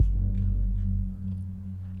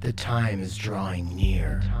The time is drawing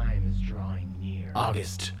near.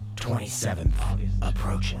 August 27th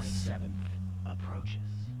approaches.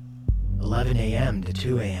 11 a.m. to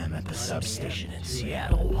 2 a.m. at the substation in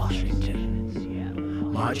Seattle,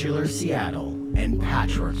 Washington. Modular Seattle and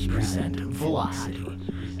Patchworks present Velocity,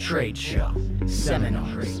 trade show,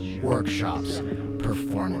 seminars, workshops,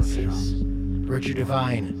 performances. Richard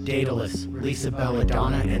Devine, Daedalus, Lisa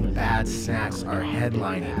Belladonna, and Bad Snacks are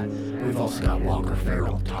headlining. We've also got Walker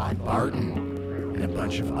Ferrell, Todd Barton, and a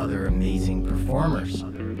bunch of other amazing performers.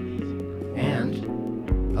 And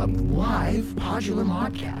a live Podular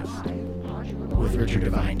Modcast with Richard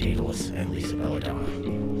Devine, Daedalus, and Lisa Belladonna.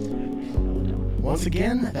 Once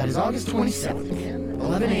again, that is August 27th,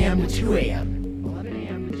 11 a.m. to 2 a.m.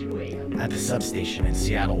 at the substation in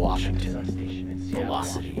Seattle, Washington.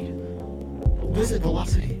 Velocity. Visit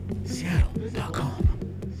velocityseattle.com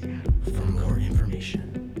for more information.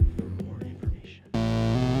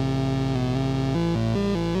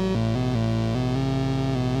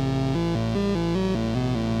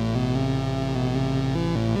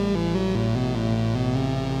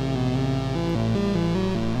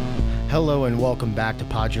 Hello and welcome back to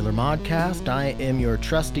Podular Modcast. I am your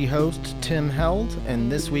trusty host, Tim Held, and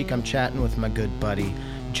this week I'm chatting with my good buddy,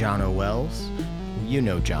 Jono Wells. You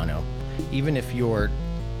know Jono. Even if the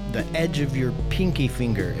edge of your pinky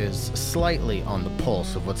finger is slightly on the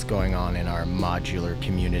pulse of what's going on in our modular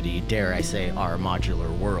community, dare I say our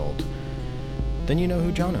modular world, then you know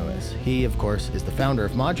who Jono is. He, of course, is the founder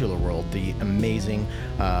of Modular World, the amazing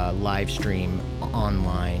live stream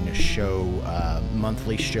online show,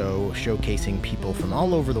 monthly show showcasing people from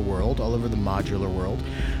all over the world, all over the modular world.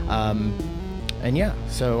 And yeah,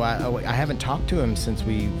 so I haven't talked to him since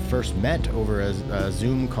we first met over a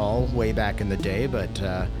Zoom call way back in the day, but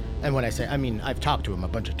and when I say, I mean, I've talked to him a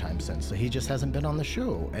bunch of times since, so he just hasn't been on the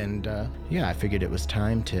show. And yeah, I figured it was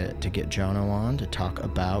time to get Jono on to talk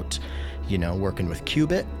about, working with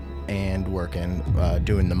Qubit and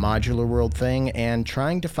doing the Modular World thing and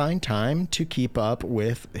trying to find time to keep up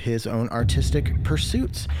with his own artistic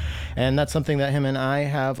pursuits. And that's something that him and I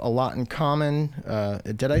have a lot in common.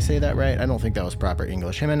 Did I say that right? I don't think that was proper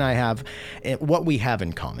English. Him and I have, what we have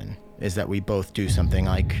in common is that we both do something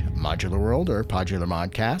like Modular World or Podular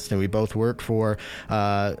Modcast, and we both work for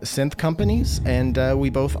synth companies, and we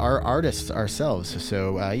both are artists ourselves.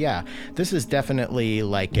 So yeah, this is definitely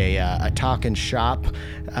like a talk and shop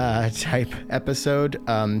type episode.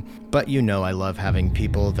 But I love having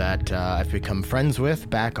people that I've become friends with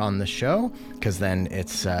back on the show, because then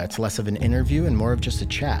it's less of an interview and more of just a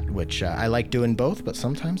chat, which I like doing both, but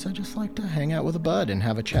sometimes I just like to hang out with a bud and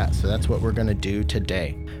have a chat. So that's what we're going to do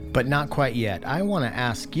today. But not quite yet. I want to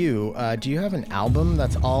ask you, do you have an album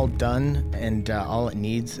that's all done and all it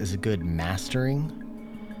needs is a good mastering?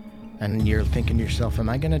 And you're thinking to yourself, am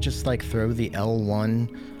I going to just throw the L1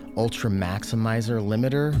 Ultra Maximizer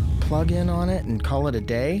limiter plug-in on it and call it a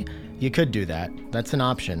day? You could do that. That's an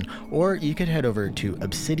option. Or you could head over to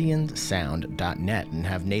obsidiansound.net and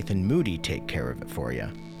have Nathan Moody take care of it for you.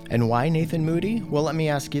 And why Nathan Moody? Well, let me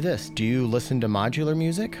ask you this. Do you listen to modular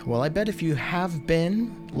music? Well, I bet if you have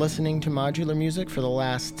been listening to modular music for the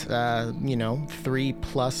last,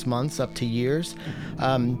 3+ months up to years,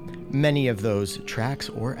 many of those tracks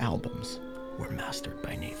or albums were mastered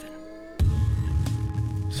by Nathan.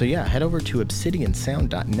 So yeah, head over to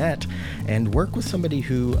obsidiansound.net and work with somebody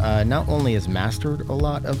who not only has mastered a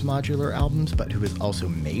lot of modular albums, but who has also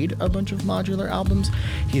made a bunch of modular albums.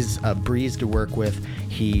 He's a breeze to work with.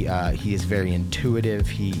 He is very intuitive.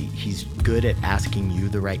 He's good at asking you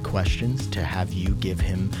the right questions to have you give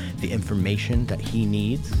him the information that he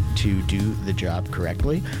needs to do the job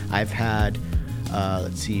correctly. I've had 4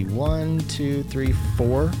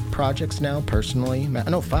 projects now personally.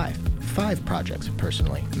 No, 5 projects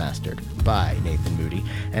personally mastered by Nathan Moody,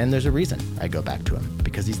 and there's a reason I go back to him,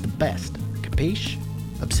 because he's the best. Capiche?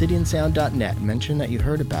 obsidiansound.net. Mention that you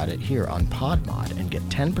heard about it here on PodMod and get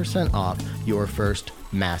 10% off your first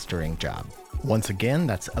mastering job. Once again,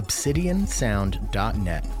 that's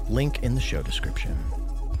obsidiansound.net. Link in the show description.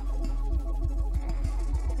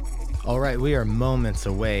 All right, we are moments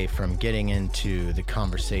away from getting into the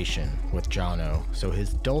conversation with Jono, so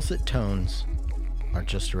his dulcet tones are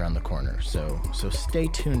just around the corner, so stay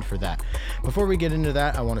tuned for that. Before we get into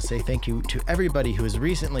that, I want to say thank you to everybody who has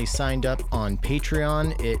recently signed up on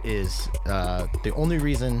Patreon. It is the only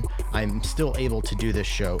reason I'm still able to do this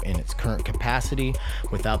show in its current capacity.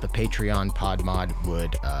 Without the Patreon, PodMod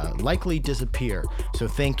would likely disappear. So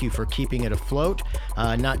thank you for keeping it afloat,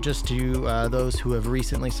 not just to those who have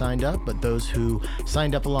recently signed up, but those who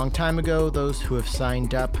signed up a long time ago, those who have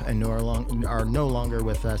signed up and are no longer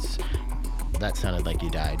with us that sounded like you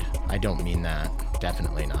died. I don't mean that.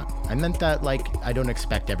 Definitely not. I meant that, like, I don't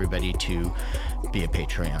expect everybody to be a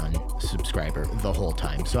Patreon subscriber the whole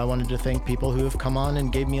time. So I wanted to thank people who have come on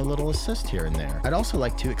and gave me a little assist here and there. I'd also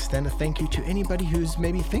like to extend a thank you to anybody who's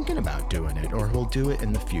maybe thinking about doing it or who'll do it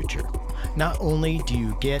in the future. Not only do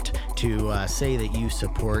you get to say that you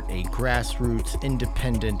support a grassroots,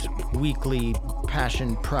 independent, weekly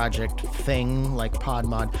passion project thing like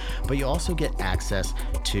PodMod, but you also get access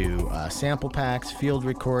to sample packs, field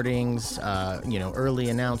recordings, early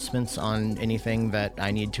announcements on anything that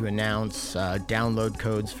I need to announce, download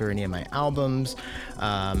codes for any of my albums,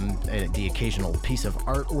 the occasional piece of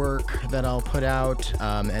artwork that I'll put out,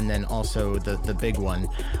 and then also the big one.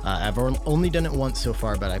 I've only done it once so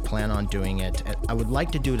far, but I plan on doing it. I would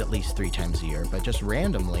like to do it at least 3 times a year, but just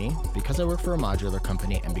randomly, because I work for a modular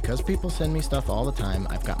company and because people send me stuff all the time,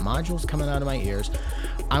 I've got modules coming out of my ears.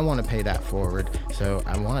 I want to pay that forward, so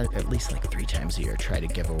I want to at least like 3 times a year try to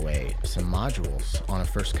give away some modules on a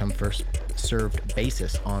first come first served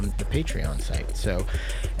basis on the Patreon site. So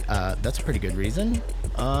that's a pretty good reason.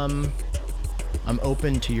 I'm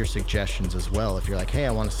open to your suggestions as well. If you're like, hey,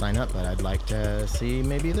 I want to sign up, but I'd like to see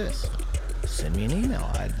maybe this, send me an email.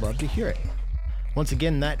 I'd love to hear it. Once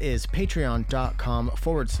again, that is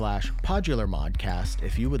patreon.com/PodularModcast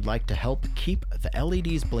if you would like to help keep the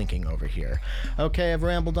LEDs blinking over here. Okay, I've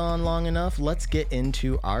rambled on long enough. Let's get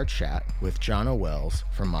into our chat with Jono Wells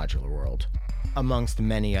from Modular World, amongst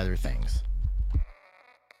many other things.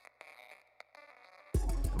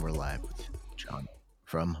 And we're live with John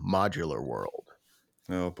from Modular World.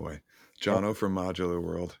 Oh boy. Jono from Modular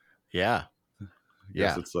World. Yeah.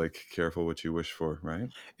 Guess it's like careful what you wish for, right?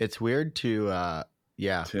 It's weird to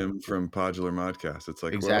Tim from Podular Modcast. It's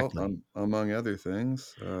like, exactly. well, among other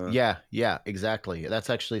things. Yeah, exactly. That's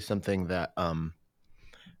actually something that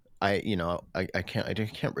I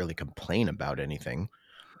can't really complain about anything.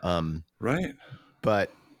 Right.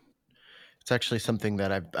 But it's actually something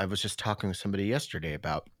that I was just talking to somebody yesterday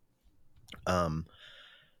about.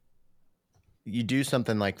 You do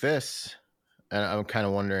something like this, and I'm kind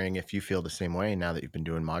of wondering if you feel the same way now that you've been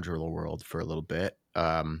doing Modular World for a little bit.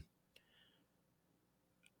 I'm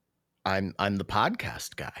the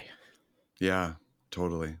podcast guy. Yeah,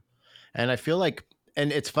 totally. And I feel like,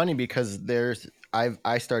 and it's funny because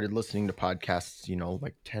I started listening to podcasts,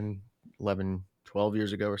 like 10, 11, 12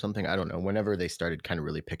 years ago or something. I don't know, whenever they started kind of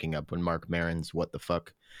really picking up, when Mark Maron's What the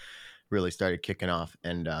Fuck really started kicking off.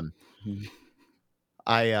 And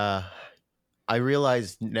I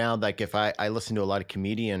realized now, like, if I listen to a lot of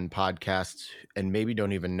comedian podcasts and maybe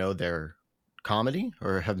don't even know their comedy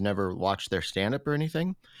or have never watched their stand-up or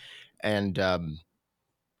anything, and I'm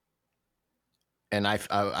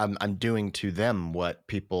doing to them what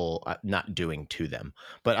people not doing to them,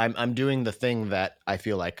 but I'm doing the thing that I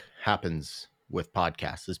feel like happens with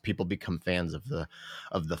podcasts is people become fans of the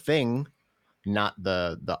thing, not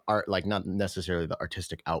the art, like not necessarily the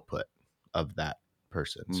artistic output of that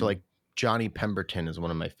person. Mm-hmm. So like Johnny Pemberton is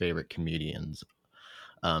one of my favorite comedians.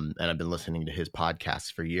 And I've been listening to his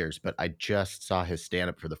podcasts for years, but I just saw his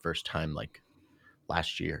stand-up for the first time like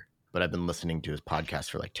last year. But I've been listening to his podcast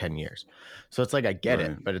for like 10 years. So it's like I get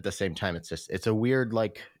it, but at the same time, it's a weird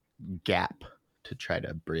like gap to try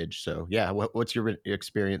to bridge. So yeah, what's your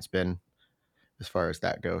experience been as far as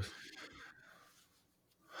that goes?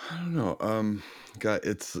 I don't know. God,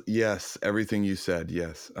 it's yes, everything you said,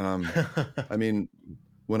 yes. I mean,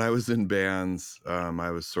 when I was in bands,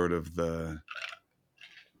 I was sort of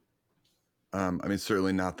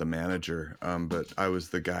certainly not the manager, but I was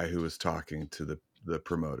the guy who was talking to the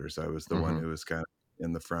promoters. I was the one who was kind of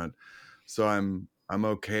in the front. So I'm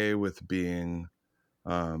okay with being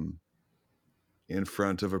in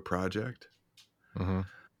front of a project.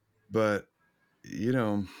 But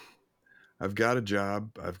I've got a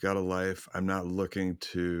job, I've got a life. I'm not looking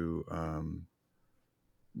to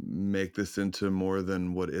make this into more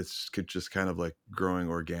than what it's just kind of like growing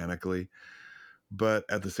organically. But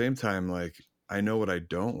at the same time, like, I know what I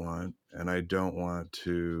don't want, and I don't want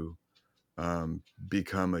to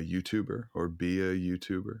become a YouTuber or be a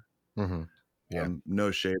YouTuber. Yeah. No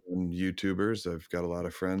shade on YouTubers. I've got a lot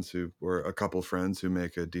of friends or a couple friends who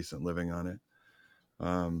make a decent living on it.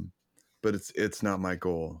 But it's not my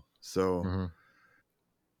goal. So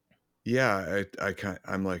yeah,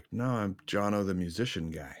 I'm like, no, I'm Jono the musician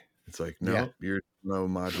guy. It's like, no, you're no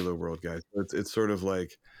Modular World guy. So it's sort of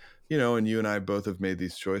like, and you and I both have made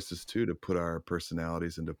these choices too, to put our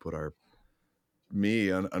personalities and to put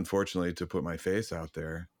unfortunately, to put my face out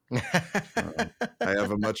there. I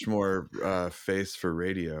have a much more face for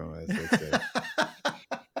radio, as they say.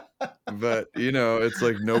 But, it's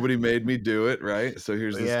like nobody made me do it, right? So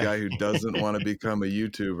here's this Yeah. guy who doesn't wanna become a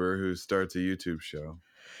YouTuber who starts a YouTube show.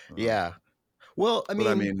 Um, Yeah. Well, I but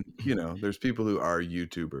I mean, mean, there's people who are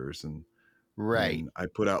YouTubers, and right. when I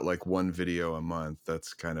put out like one video a month,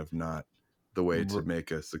 that's kind of not the way to r-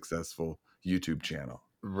 make a successful YouTube channel,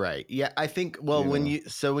 Right. Yeah, I think well you know?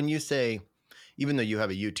 when you say even though you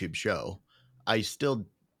have a YouTube show, I still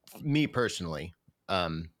me personally,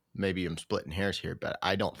 maybe I'm splitting hairs here, but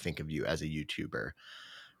I don't think of you as a YouTuber.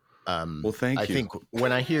 Well, I thank you. think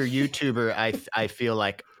when I hear YouTuber, I feel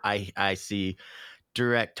like I see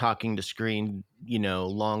direct talking to screen,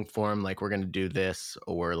 long form, like we're going to do this,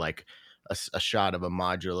 or like a shot of a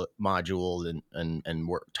module and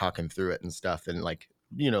we're talking through it and stuff. And like,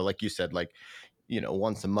 like you said, like,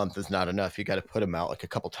 once a month is not enough. You got to put them out like a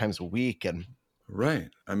couple times a week.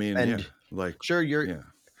 Right. I mean, yeah, And like, sure, yeah.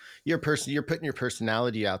 you're putting your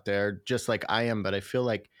personality out there just like I am. But I feel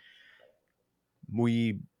like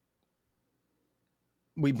we,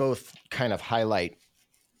 we both kind of highlight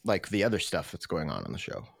like the other stuff that's going on the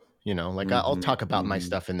show. Like I'll Mhm, talk about my mhm.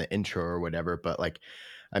 stuff in the intro or whatever, but like,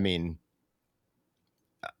 I mean,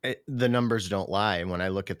 the numbers don't lie. And when I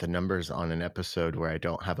look at the numbers on an episode where I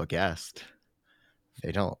don't have a guest,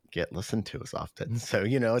 they don't get listened to as often. So,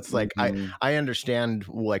 it's like Mhm. I understand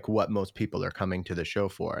like what most people are coming to the show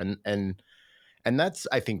for. And that's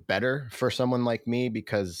I think better for someone like me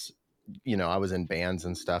because I was in bands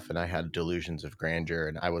and stuff and I had delusions of grandeur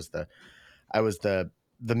and I was the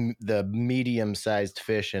medium-sized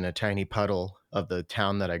fish in a tiny puddle of the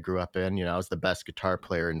town that I grew up in. I was the best guitar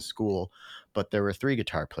player in school, but there were 3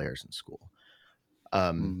 guitar players in school.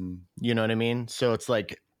 Mhm. You know what I mean? So it's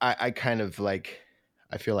like I kind of like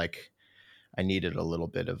I feel like I needed a little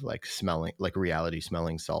bit of like smelling, like reality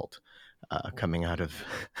smelling salt, coming out of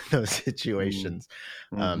those Mm. situations.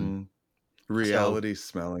 Um, Mhm. so Reality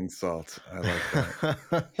smelling salt. I like that.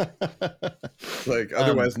 Like,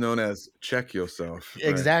 um, otherwise known as check yourself,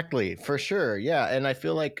 right? exactly, for sure. Yeah. And I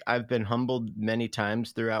feel like I've been humbled many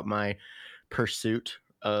times throughout my pursuit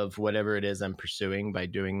of whatever it is I'm pursuing by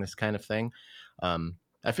doing this kind of thing.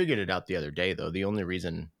 I figured it out the other day, though. The only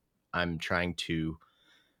reason I'm trying to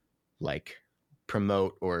like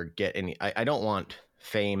promote or get I don't want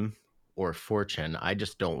fame or fortune. I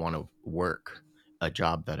just don't want to work a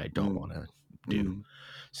job that I don't Mm. want to do. Mm.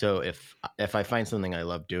 So if I find something I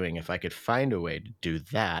love doing, if I could find a way to do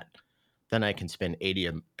that, then I can spend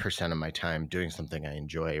 80% of my time doing something I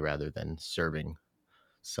enjoy rather than serving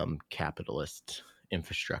some capitalist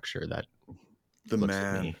infrastructure that The looks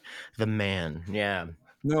at man. me. The man. Yeah.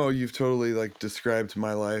 No, you've totally, like, described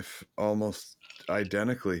my life almost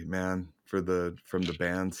identically, man, from the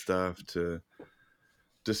band stuff to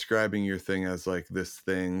describing your thing as, like, this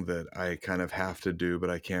thing that I kind of have to do, but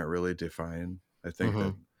I can't really define. I think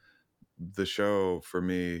that Hmm. the show for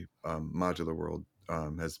me, Modular World,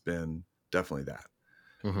 has been definitely that.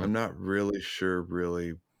 Hmm. I'm not really sure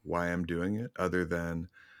really why I'm doing it other than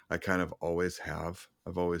I kind of always have.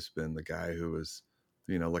 I've always been the guy who was,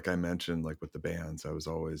 like I mentioned, like with the bands, I was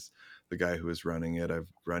always the guy who was running it. I've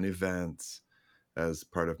run events as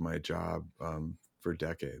part of my job for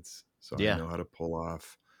decades. So I Yeah. know how to pull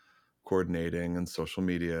off coordinating and social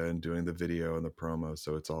media and doing the video and the promo.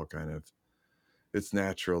 So it's all kind of, it's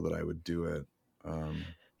natural that I would do it.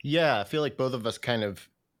 Um, Yeah, I feel like both of us kind of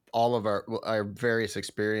all of our various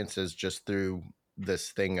experiences just through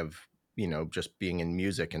this thing of, just being in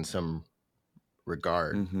music in some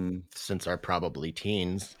regard mhm, since our probably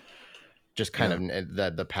teens, just kind yeah.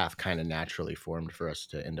 of the path kind of naturally formed for us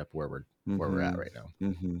to end up where we're at Mhm, right now.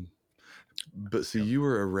 mhm. But see, Yep. you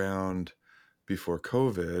were around before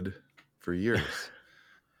COVID for years,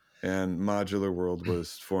 and Modular World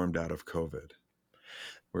was formed out of COVID,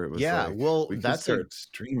 where it was Yeah, like, well, we can start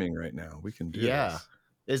streaming right now. We can do yeah. this.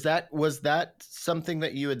 Was that something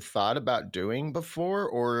that you had thought about doing before,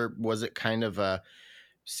 or was it kind of a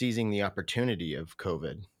seizing the opportunity of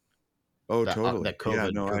COVID Oh, that totally. Yeah,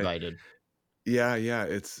 COVID no, provided? yeah,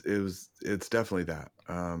 it's definitely that.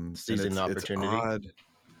 And Seizing the it's opportunity. odd.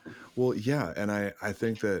 Well, yeah, and I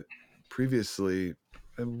think that previously,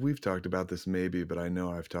 and we've talked about this maybe, but I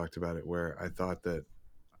know I've talked about it where I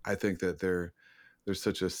think that there's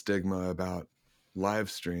such a stigma about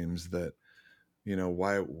live streams that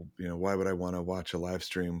why would I want to watch a live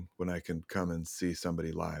stream when I can come and see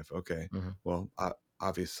somebody live? Okay, Mhm. well,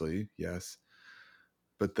 obviously yes,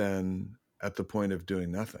 but then at the point of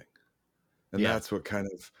doing nothing, and Yeah. that's what kind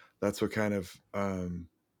of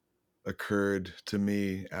occurred to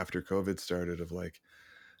me after COVID started, of like,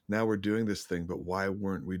 now we're doing this thing, but why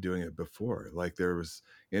weren't we doing it before? Like, there was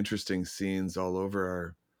interesting scenes all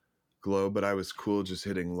over globe, but I was cool just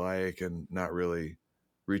hitting like and not really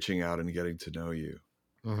reaching out and getting to know you.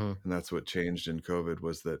 Mm-hmm. And that's what changed in COVID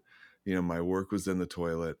was that, my work was in the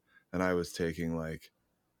toilet and I was taking like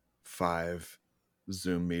 5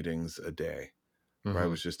 Zoom meetings a day where I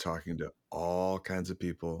Mm-hmm. was just talking to all kinds of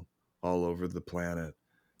people all over the planet,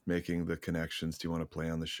 making the connections. Do you want to play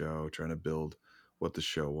on the show? Trying to build what the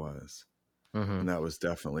show was. Mm-hmm. And that was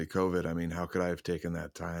definitely COVID. I mean, how could I have taken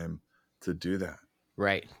that time to do that?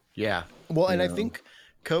 Right. Yeah. Well, You and I know, think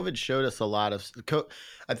COVID showed us a lot of.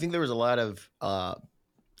 I think there was a lot of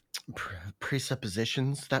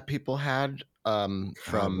presuppositions that people had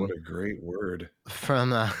God, what a great word.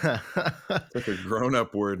 from It's like a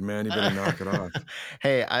grown-up word, man. You better knock it off.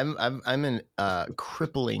 hey, I'm in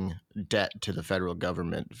crippling debt to the federal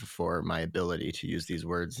government for my ability to use these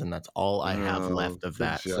words, and that's all I have Oh, left of good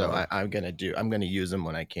that. So job. I'm gonna use them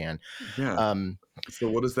when I can. Yeah. Um,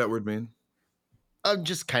 So what does that word mean? I'm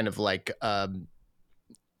just kind of like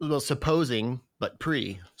well, supposing but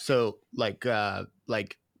pre, so like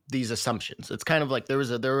these assumptions. It's kind of like there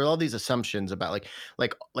were all these assumptions about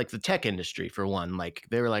like the tech industry, for one. Like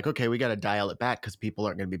they were like, okay, we got to dial it back because people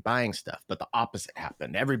aren't going to be buying stuff, but the opposite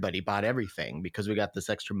happened. Everybody bought everything because we got this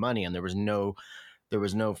extra money, and there was nothing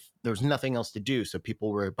else to do, so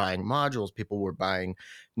people were buying modules, people were buying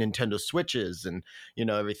Nintendo Switches, and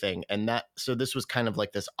everything. And that, so this was kind of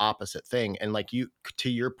like this opposite thing. And like, you, to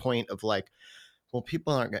your point of like, well,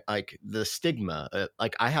 people aren't like the stigma.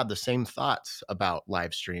 Like I have the same thoughts about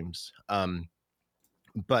live streams,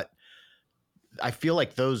 but I feel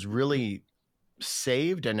like those really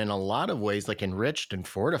saved and in a lot of ways like enriched and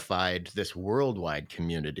fortified this worldwide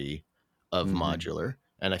community of Mhm. modular.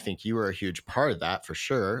 And I think you were a huge part of that for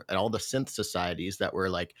sure. And all the synth societies that were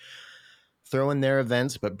like throwing their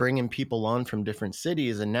events, but bringing people on from different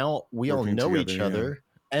cities. And now we all Working know together, each yeah. other.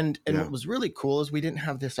 And Yeah. what was really cool is we didn't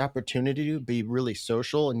have this opportunity to be really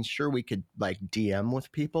social, and sure, we could like DM with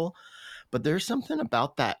people, but there's something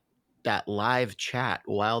about that live chat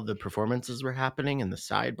while the performances were happening and the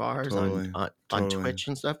sidebars on Totally. on Totally. Twitch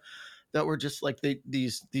and stuff that were just like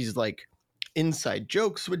these like inside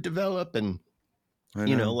jokes would develop. And I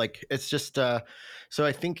know. like it's just so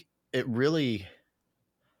I think it really,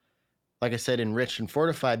 like I said, enriched and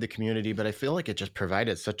fortified the community, but I feel like it just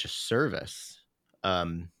provided such a service,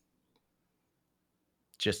 um,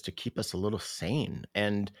 just to keep us a little sane.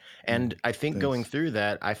 And Mm. I think going Thanks. through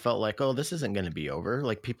that, I felt like, oh, this isn't going to be over.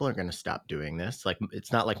 Like people aren't going to stop doing this. Like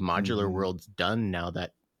it's not like Modular Mhm. World's done now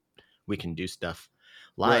that we can do stuff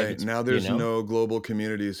live. Right. It's Now there's no global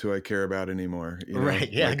communities who I care about anymore,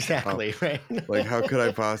 right. Yeah, exactly. Right. like how could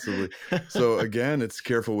I possibly? So again, it's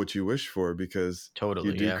careful what you wish for because you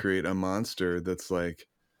Totally. do Yeah. create a monster that's like,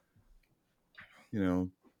 you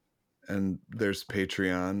know, and there's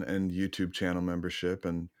Patreon and YouTube channel membership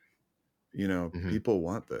and Hmm. people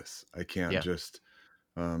want this. I can't Yeah. just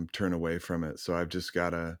turn away from it. So I've just got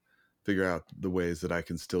to figure out the ways that I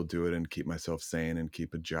can still do it and keep myself sane and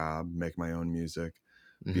keep a job, make my own music,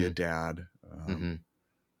 be a Hmm. dad. Hmm.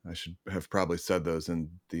 I should have probably said those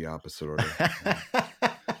in the opposite order.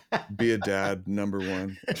 Be a dad, number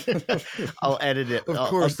one. I'll edit it. Of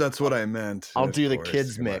course, that's what I meant. I'll Of do the course,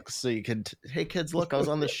 kids come on. mix so you could, hey kids, look, I was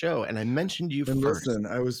on the show and I mentioned you And first. listen,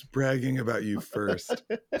 I was bragging about you first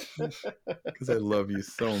because I love you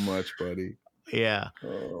so much, buddy. Yeah.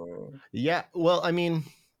 Oh. Yeah. Well, I mean,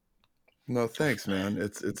 No, thanks, man.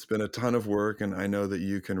 It's been a ton of work, and I know that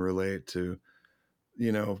you can relate to,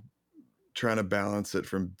 you know, trying to balance it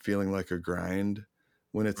from feeling like a grind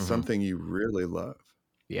when it's mhm, something you really love.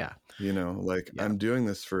 yeah. Like Yeah. I'm doing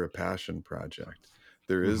this for a passion project.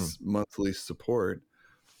 There Hmm. is monthly support,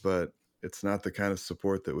 but it's not the kind of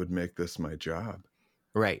support that would make this my job,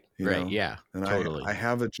 Right. you Right. know? Yeah. And I Totally.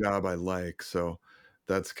 have a job I like, so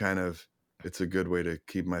that's kind of it's a good way to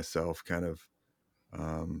keep myself kind of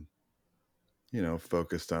um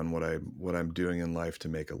focused on what I'm doing in life to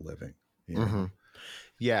make a living, you Hmm. know?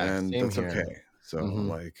 Yeah. And Same that's here. okay. So Hmm.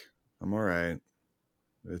 like I'm all right.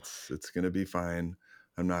 It's going to be fine.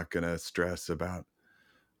 I'm not going to stress about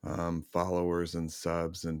followers and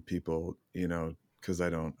subs and people, cuz I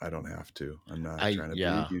don't have to. I'm not trying to be a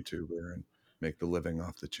Yeah. YouTuber and make the living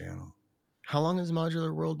off the channel. How long has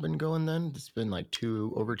Modular World been going then? It's been like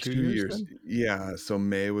over 2 years 2 years. then? Yeah, so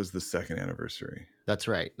May was the second anniversary. That's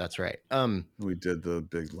right. That's right. We did the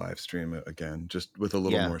big live stream again just with a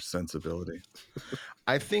little Yeah. more sensibility.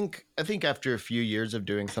 I think after a few years of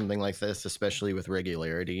doing something like this, especially with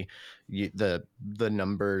regularity, the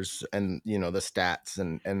numbers and the stats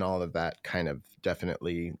and all of that kind of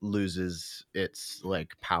definitely loses its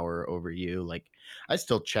like power over you. Like I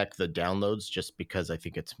still check the downloads just because I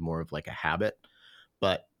think it's more of like a habit,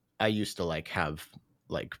 but I used to like have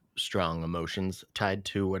like strong emotions tied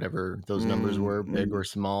to whatever those numbers Mm, were, big or mm,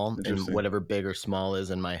 small, and interesting. whatever big or small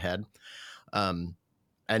is in my head. Um,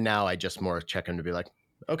 and now I just more check them to be like,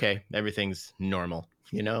 okay, everything's normal,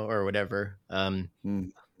 or whatever.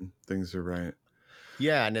 Mm, things are right.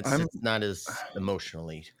 Yeah, and it's I'm it's not as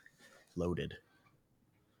emotionally loaded.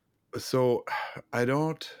 so I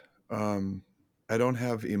don't um I don't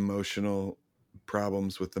have emotional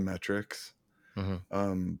problems with the metrics. Hmm.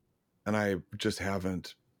 Um and I just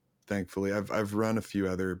haven't, thankfully. I've run a few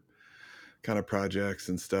other kind of projects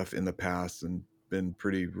and stuff in the past and been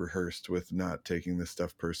pretty rehearsed with not taking this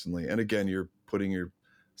stuff personally. And again, you're putting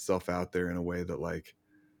yourself out there in a way that, like,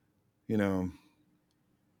 you know,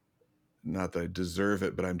 not that I deserve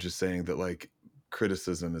it, but I'm just saying that, like,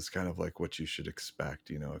 criticism is kind of like what you should expect,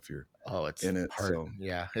 if you're Oh, it's in it. part. So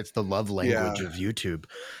Yeah, it's the love yeah. language of YouTube.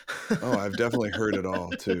 Oh, I've definitely heard it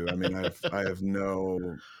all too. I mean,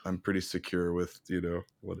 I'm pretty secure with,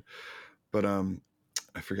 what, but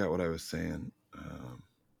I forgot what I was saying.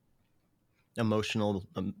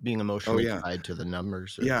 Being Oh emotionally yeah. tied to the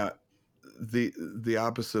numbers, or Yeah. The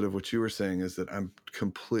opposite of what you were saying is that I'm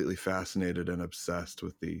completely fascinated and obsessed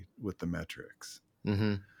with the metrics.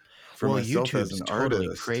 hmm For well, myself as YouTube's an totally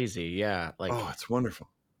artist, crazy. Yeah, like oh, it's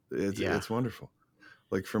wonderful. yeah, It's wonderful.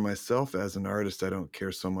 Like, for myself as an artist, I don't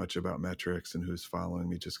care so much about metrics and who's following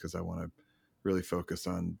me, just because I want to really focus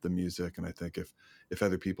on the music. And I think if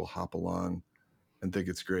other people hop along and think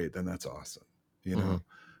it's great, then that's awesome, you hmm know.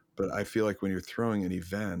 But I feel like when you're throwing an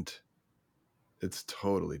event, it's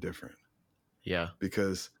totally different, yeah,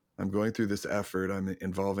 because I'm going through this effort. I'm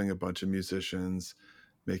involving a bunch of musicians,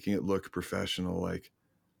 making it look professional. Like,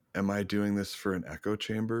 am I doing this for an echo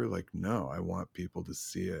chamber? Like, no, I want people to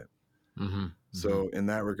see it. hmm hmm So in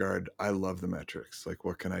that regard, I love the metrics. Like,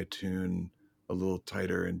 what can I tune a little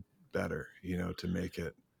tighter and better, to make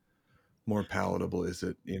it more palatable? Is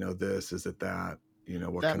it, this? Is it that?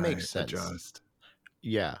 What that can I makes sense. adjust?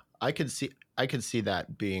 Yeah, I could see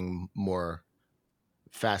that being more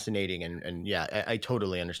fascinating, and yeah, I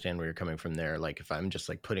totally understand where you're coming from there. Like if I'm just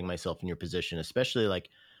like putting myself in your position, especially like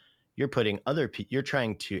you're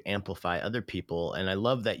trying to amplify other people, and I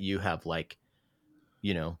love that you have like,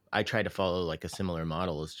 I try to follow like a similar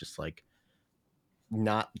model. Is just like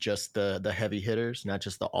not just the heavy hitters, not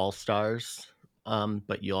just the all stars,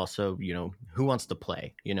 but you also, who wants to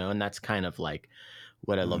play, and that's kind of like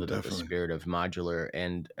what I Oh, love about the definitely. spirit of modular,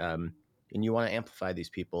 and you want to amplify these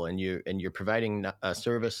people, and you're providing a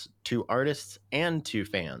service to artists and to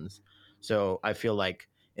fans. So I feel like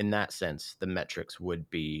in that sense, the metrics would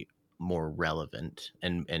be more relevant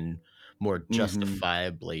and more Mm-hmm.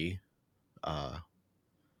 justifiably uh,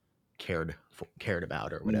 cared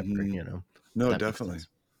about or whatever. Mm-hmm. If No, that makes definitely. sense.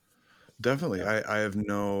 Definitely. Yeah. I have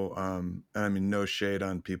no, and I mean, no shade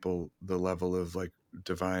on people, the level of, like,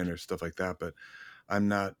 Divine or stuff like that, but I'm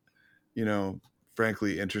not, you know,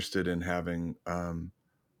 frankly interested in having,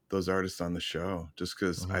 those artists on the show, just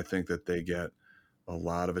because hmm I think that they get a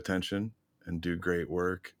lot of attention and do great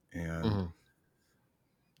work, and hmm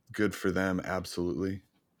good for them, absolutely.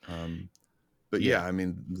 Um, but Yeah. yeah, I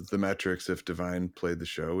mean, the metrics, if Divine played the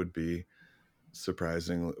show, would be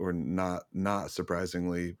surprising, or not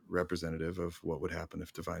surprisingly representative of what would happen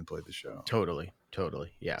if Divine played the show. Totally.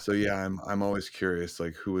 Totally. Yeah. So Yeah. yeah, I'm always curious,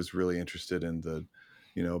 like, who was really interested in the,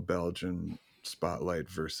 Belgian spotlight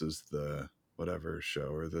versus the whatever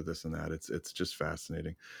show, or the this and that. It's just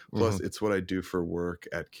fascinating. Plus, hmm it's what I do for work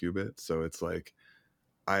at Qubit, so it's like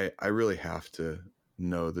I really have to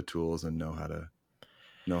know the tools and know how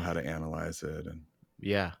to analyze it, and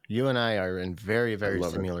Yeah. You and I are in very, I very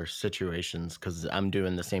love it. similar situations because I'm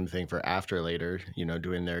doing the same thing for After Later,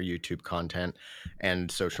 doing their YouTube content and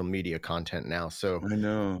social media content now. So I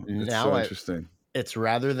know, it's now so interesting. it's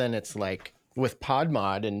rather than it's like with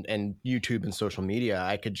Podmod and YouTube and social media,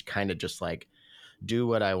 I could kind of just like do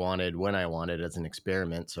what I wanted when I wanted as an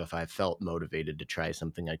experiment. So if I felt motivated to try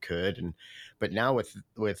something, I could. But now with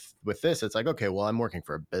this, it's like, okay, well, I'm working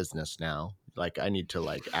for a business now. Like I need to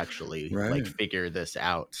like actually like Right. figure this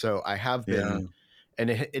out. So I have Yeah. been, and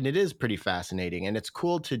it is pretty fascinating, and it's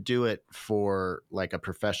cool to do it for like a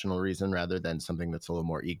professional reason rather than something that's a little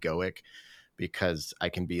more egoic, because I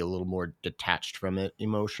can be a little more detached from it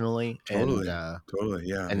emotionally, and Totally. Totally.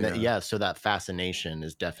 Yeah. and that, Yeah. yeah, so that fascination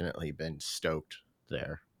has definitely been stoked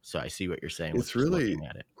there. So I see what you're saying with It's just really looking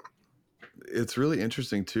at it. it's really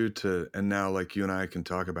interesting too, and now, like, you and I can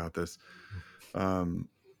talk about this, um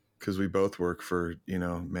because we both work for,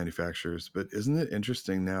 manufacturers. But isn't it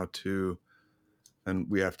interesting now too, and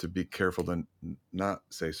we have to be careful to not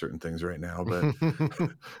say certain things right now, but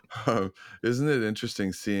isn't it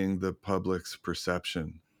interesting seeing the public's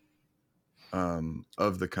perception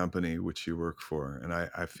of the company which you work for. And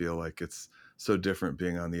I feel like it's so different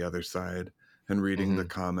being on the other side and reading the Mm-hmm.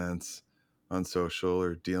 comments on social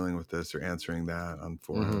or dealing with this or answering that on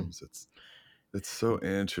Mm-hmm. forums. It's so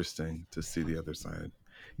interesting to see the other side.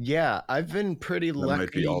 Yeah, I've been pretty That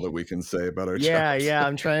might be all lucky. that we can say about our Yeah, jobs. yeah.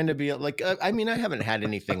 I'm trying to be like, I mean, I haven't had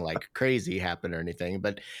anything like crazy happen or anything,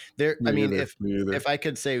 but there, I Me mean, either. Me either. if I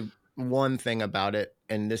could say one thing about it,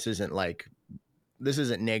 and this isn't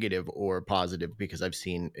negative or positive because I've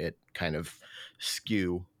seen it kind of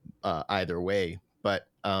skew either way, but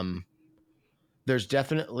there's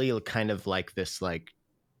definitely kind of like this, like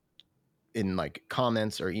in like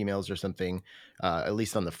comments or emails or something, at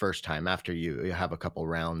least on the first time after you have a couple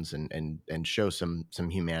rounds and show some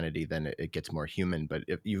humanity, then it gets more human. But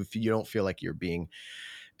if you don't feel like you're being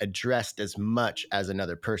addressed as much as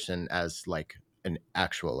another person as like an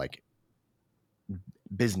actual like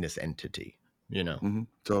business entity, you know.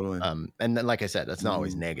 Totally. And then, like I said, that's not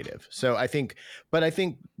always Mhm. negative. So I think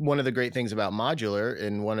one of the great things about modular,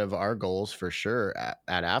 and one of our goals for sure at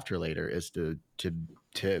After Later, is to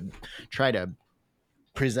try to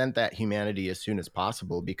present that humanity as soon as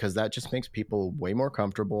possible, because that just makes people way more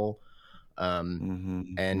comfortable. Um,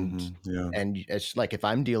 Mhm. and Mhm. Yeah. and it's like if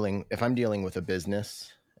I'm dealing with a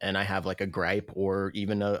business and I have like a gripe or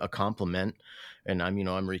even a compliment, and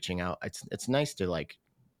I'm reaching out. It's nice to like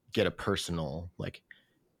get a personal like,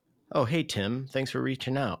 oh hey Tim, thanks for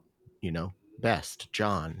reaching out. Best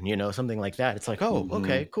John. Something like that. It's like, oh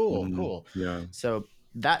okay, Mhm. cool, Mhm. cool. Yeah. So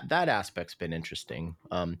that aspect's been interesting.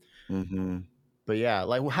 Mhm. But yeah,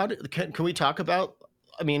 like can we talk about?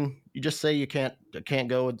 I mean, you just say you can't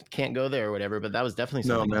go there or whatever, but that was definitely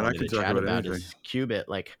No, something I man, I wanted can to talk chat about about anything. is Qubit.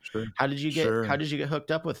 Like, Sure. how Sure. did you get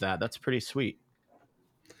hooked up with that? That's pretty sweet.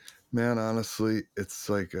 Man, honestly, it's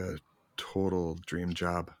like a total dream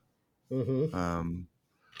job. Mm-hmm. Um,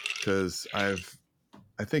 because I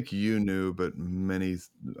think you knew, but many,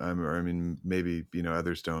 or I mean, maybe,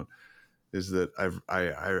 others don't, is that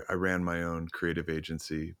I ran my own creative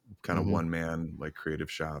agency, kind of Mm-hmm. one man, like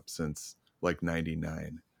creative shop since like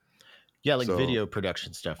 99. Yeah, like So, video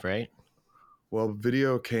production stuff, right? well,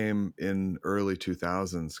 video came in early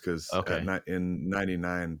 2000s because Okay. in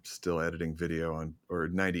 99, still editing video on, or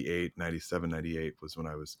 98, 97, 98 was when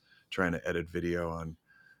I was trying to edit video on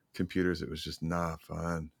computers. It was just not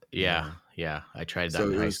fun. Yeah, yeah. I tried that So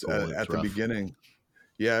in it high was school. It's at the rough. beginning.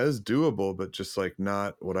 Yeah, it was doable, but just like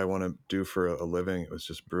not what I want to do for a living. It was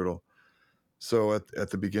just brutal. So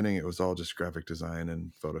at the beginning, it was all just graphic design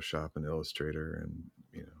and Photoshop and Illustrator and,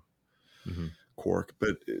 Mm-hmm. Quark.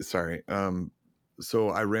 But sorry. So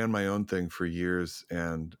I ran my own thing for years,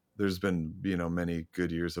 and there's been, many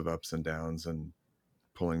good years of ups and downs and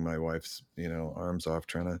pulling my wife's, arms off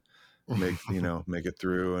trying to make it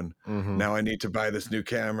through. And Mm-hmm. now I need to buy this new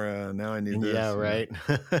camera. Now I need Yeah, this. right.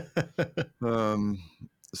 Um,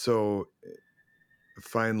 so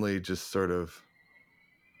finally just sort of,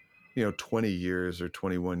 20 years or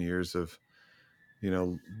 21 years of,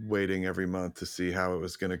 waiting every month to see how it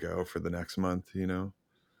was going to go for the next month.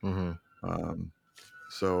 Mm-hmm. Um,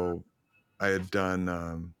 so I had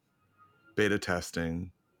done beta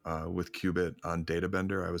testing with Qubit on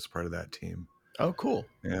Databender. I was part of that team. Oh, cool.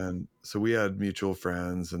 And so we had mutual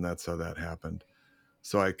friends, and that's how that happened.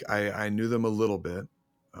 So I knew them a little bit.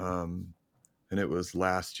 Um, and it was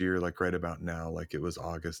last year, like right about now, like it was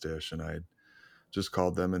August-ish. And I just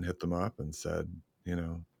called them and hit them up and said, you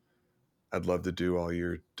know, I'd love to do all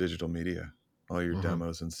your digital media, all your Mm-hmm.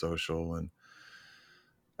 demos and social. And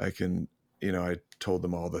I can, I told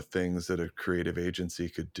them all the things that a creative agency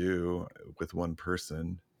could do with one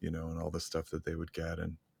person, and all the stuff that they would get.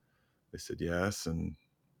 And they said yes. And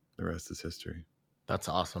the rest is history. That's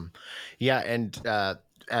awesome. Yeah, and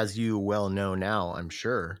as you well know now, I'm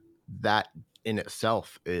sure that in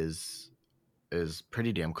itself is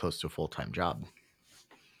pretty damn close to a full-time job,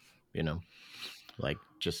 you know? Like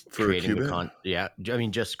just For a creating the Qubit? yeah, I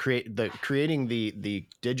mean just creating the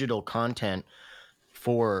digital content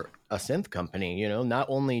for a synth company, not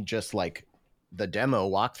only just like the demo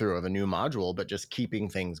walkthrough of a new module, but just keeping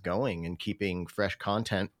things going and keeping fresh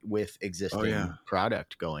content with Oh, existing yeah.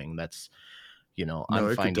 product going. That's, No, I'm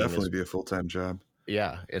it could finding definitely is, be a full-time job.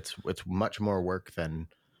 yeah, it's much more work than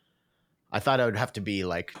I thought I would have to be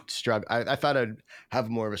like struggle. I thought I'd have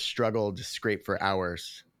more of a struggle to scrape for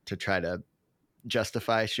hours to try to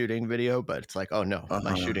justify shooting video, but it's like, oh no,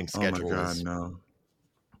 my Uh-huh. shooting Oh my schedule God, is no.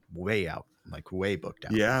 way out, like way booked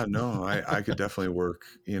out. Yeah, no, I could definitely work,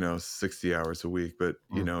 60 hours a week, but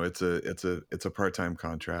Mm-hmm. it's a part-time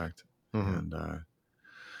contract. And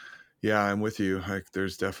Yeah, I'm with you. Like,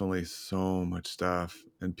 there's definitely so much stuff,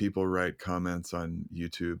 and people write comments on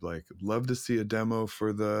YouTube like, "Love to see a demo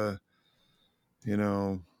for the," you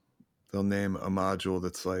know, they'll name a module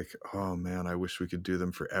that's like, "Oh man, I wish we could do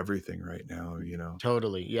them for everything right now," you know?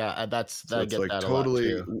 Totally. Yeah, So I it's get like that a lot totally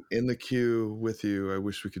too. in the queue with you. I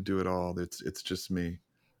wish we could do it all. It's just me,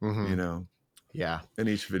 you Mhm. know? Yeah. And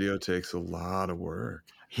each video takes a lot of work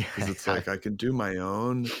because Yeah. it's like I can do my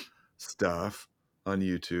own stuff on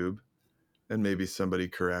YouTube, and maybe somebody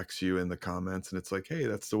corrects you in the comments, and it's like, hey,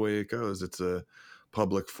 that's the way it goes. It's a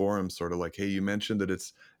public forum, sort of like, hey, you mentioned that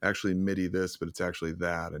it's actually MIDI this, but it's actually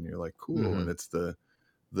that, and you're like, cool. And Mhm. it's the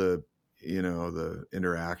the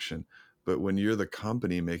interaction. But when you're the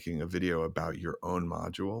company making a video about your own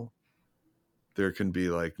module, there can be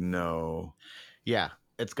like Yeah.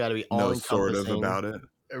 It's gotta be all no sort of encompassing. about it.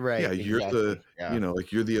 Yeah, Right, you're the, exactly. Yeah.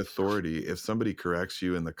 like, you're the authority. If somebody corrects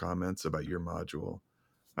you in the comments about your module,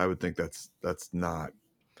 I would think that's not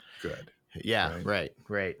good, Yeah, right? right,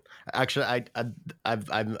 right. Actually,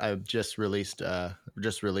 I've just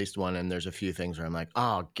released one, and there's a few things where I'm like,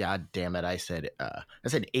 oh god damn it, I said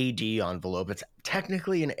AD envelope. It's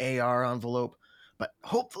technically an AR envelope, but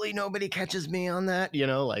hopefully nobody catches me on that.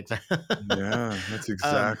 Like that. Yeah, that's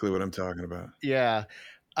um, exactly what I'm talking about. yeah.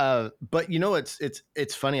 But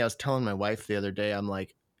it's funny. I was telling my wife the other day. I'm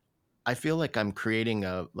like, I feel like I'm creating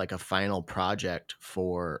a final project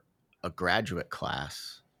for a graduate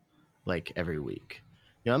class like every week.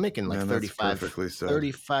 I'm making like Man, that's perfectly said.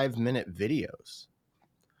 35-minute videos,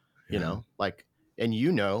 Yeah. like, and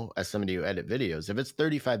as somebody who edit videos, if it's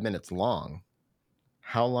 35 minutes long,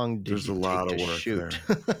 how long did There's you a take lot of to work shoot? there.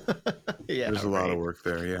 Yeah, There's a lot of right. work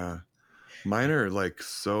there, yeah. Mine are, like,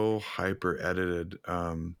 so hyper edited,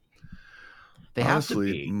 They have to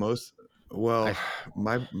honestly, be. most I well,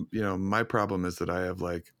 my my problem is that I have,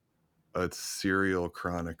 like, a serial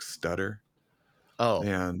chronic stutter, Oh,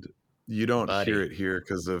 and you don't hear buddy. it here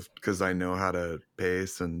because I know how to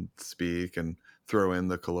pace and speak and throw in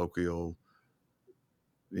the colloquial,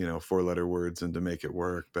 four-letter words and to make it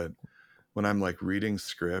work, but when I'm, like, reading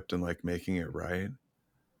script and, like, making it right,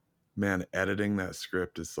 man, editing that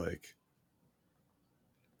script is, like,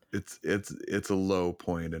 it's a low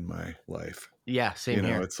point in my life. Yeah, same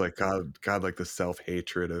here. It's like God, like, the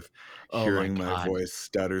self-hatred of Oh my hearing my god. voice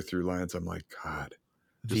stutter through lines. I'm like, "God,"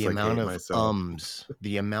 just, The like, amount hate of myself.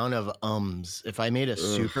 the amount of ums. If I made a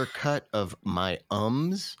Ugh. super cut of my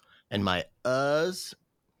ums and my uhs,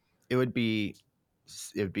 it would be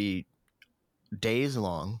it would be days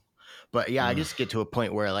long. But yeah, I just get Ugh. to a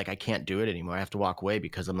point where like I can't do it anymore. I have to walk away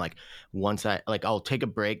because I'm like, once I like, I'll take a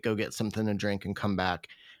break, go get something to drink, and come back,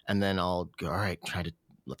 and then I'll go. All right,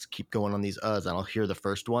 let's keep going on these and I'll hear the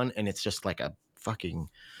first one, and it's just like a fucking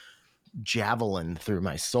javelin through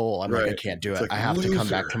my soul. I'm like, I Right. can't do It's it. like, I have to come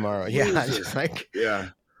back "Loser, tomorrow. Yeah, just loser." like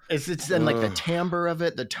Yeah. it's then like the Ugh. timbre of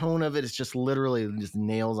it, the tone of it, it's just literally just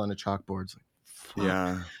nails on a chalkboard. It's like, fuck.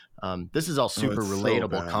 Yeah. This is all Oh, super it's so relatable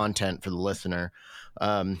bad. content for the listener.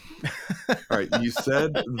 Um, Alright, you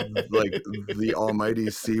said, like, the almighty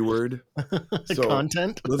C word, so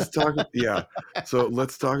content. let's talk yeah. So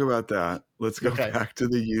let's talk about that. Let's go Okay. back to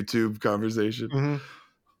the YouTube conversation. Hmm.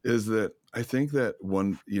 Is that I think that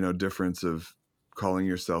one, difference of calling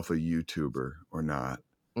yourself a YouTuber or not,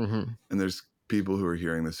 Hmm. and there's people who are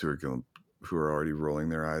hearing this who are already rolling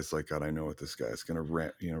their eyes like, God, I know what this guy's gonna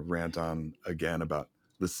rant on again about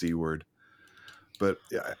the C word. But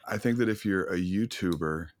yeah, I think that if you're a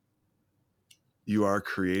YouTuber, you are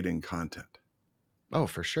creating content. Oh,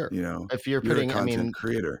 for sure. You know, If you're you're a putting, I content mean,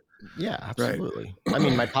 creator, yeah, right? absolutely. I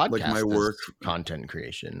mean, my Like my podcast work. is content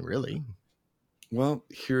creation, really. Well,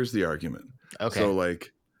 here's the argument. So, Okay.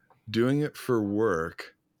 like, doing it for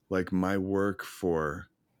work, like my work for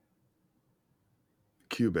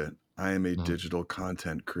Qubit, I am a Hmm. digital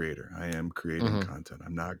content creator. I am creating Hmm. content.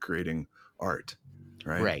 I'm not creating art,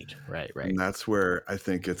 right? Right, right, And right. that's where I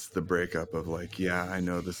think it's the breakup of like, yeah, I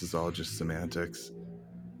know this is all just semantics,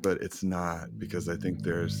 but it's not, because I think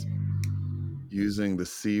there's using the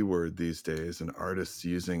C word these days and artists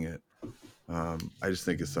using it. I just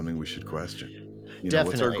think it's something we should question.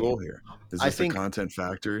 What's our Definitely. goal here? Is I this a think, content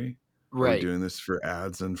factory? Are we right. doing this for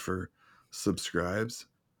ads and for subscribes?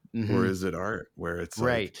 Or Hmm. is it art where it's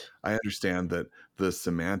like, Right, I understand that the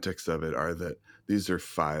semantics of it are that these are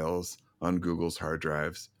files on Google's hard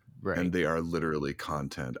drives and right. they are literally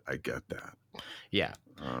content. I get that. Yeah.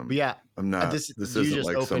 But Um, yeah, I'm not, this this you isn't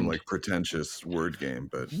just like some opened. like pretentious word game,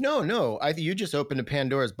 but No. You just opened a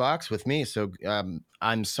Pandora's box with me. So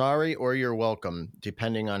I'm sorry, or you're welcome,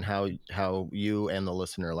 depending on how you and the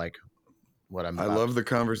listener like what I'm I about love to the say.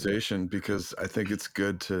 conversation because I think it's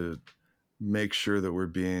good to make sure that we're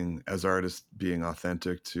being, as artists, being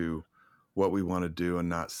authentic to what we want to do and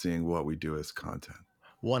not seeing what we do as content.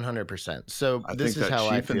 100%. So I this think is that how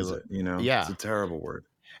I cheapens feel. it, you know? Yeah. It's a terrible word.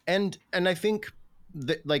 And I think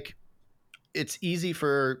that, like, it's easy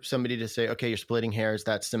for somebody to say, okay, you're splitting hairs,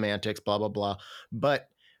 that's semantics, blah, blah, blah. But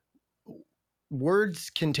words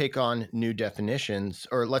can take on new definitions,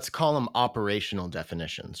 or let's call them operational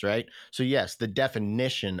definitions, right? So yes, the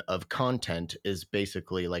definition of content is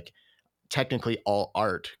basically like, technically all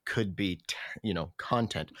art could be,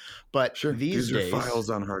 content. But Sure. these These are days, files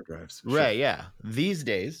on hard drives. right? Sure. Yeah. These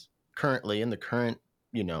days, currently in the current,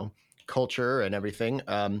 culture and everything,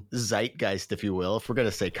 zeitgeist, if you will. If we're going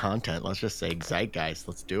to say content, let's just say zeitgeist.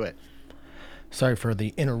 Let's do it. Sorry for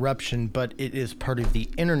the interruption, but it is part of the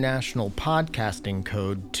International Podcasting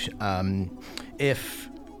Code. If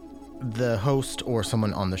the host or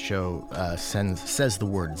someone on the show says the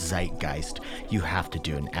word zeitgeist, you have to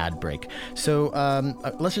do an ad break. So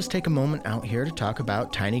let's just take a moment out here to talk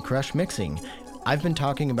about Tiny Crush Mixing. I've been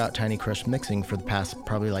talking about Tiny Crush Mixing for the past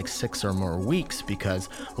probably like 6 or more weeks because,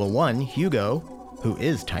 well, one, Hugo, who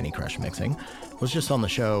is Tiny Crush Mixing, was just on the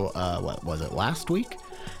show, what was it, last week?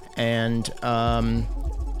 And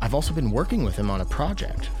I've also been working with him on a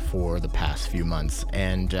project for the past few months,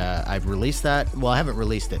 and I've released that. Well, I haven't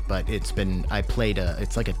released it, but it's like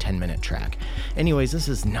a 10-minute track. Anyways, this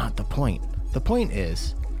is not the point. The point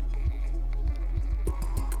is,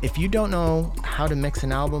 if you don't know how to mix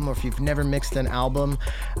an album, or if you've never mixed an album,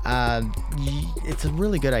 it's a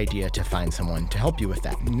really good idea to find someone to help you with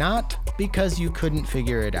that. Not because you couldn't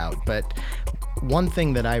figure it out, but one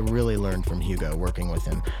thing that I really learned from Hugo working with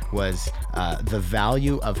him was the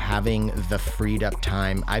value of having the freed up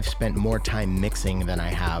time. I've spent more time mixing than I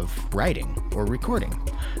have writing or recording.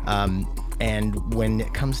 And when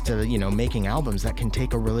it comes to, making albums, that can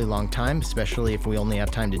take a really long time, especially if we only have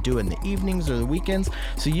time to do it in the evenings or the weekends.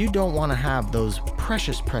 So you don't want to have those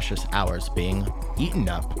precious, precious hours being eaten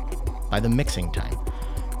up by the mixing time.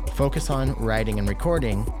 Focus on writing and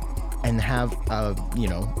recording, and have a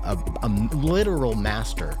literal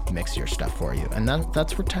master mix your stuff for you. And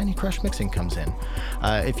that's where Tiny Crush Mixing comes in.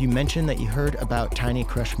 If you mention that you heard about Tiny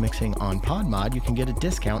Crush Mixing on PodMod, you can get a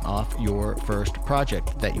discount off your first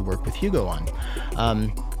project that you work with Hugo on.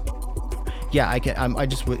 I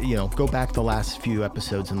just go back the last few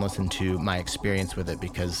episodes and listen to my experience with it,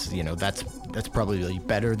 because that's probably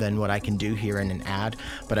better than what I can do here in an ad.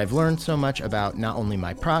 But I've learned so much about not only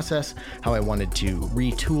my process, how I wanted to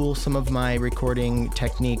retool some of my recording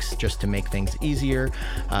techniques just to make things easier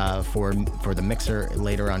for the mixer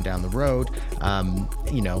later on down the road,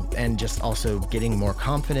 and just also getting more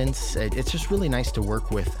confidence. It's just really nice to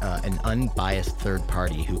work with an unbiased third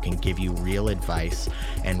party who can give you real advice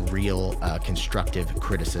and real constructive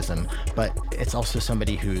criticism, but it's also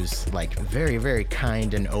somebody who's like very, very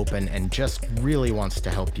kind and open and just really wants to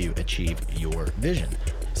help you achieve your vision.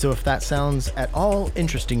 So if that sounds at all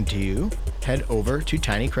interesting to you, head over to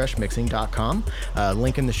tinycrushmixing.com,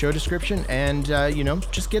 link in the show description, and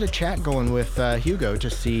just get a chat going with Hugo to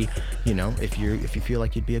see if you feel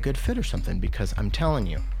like you'd be a good fit or something. Because I'm telling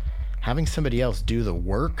you, having somebody else do the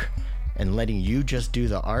work and letting you just do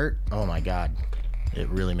the art, oh my god, it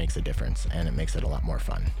really makes a difference, and it makes it a lot more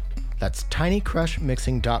fun. That's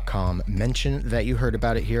tinycrushmixing.com. Mention that you heard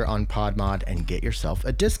about it here on PodMod and get yourself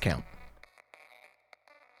a discount.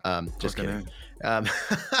 Just kidding.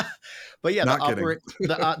 But yeah,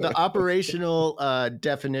 the operational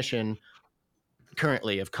definition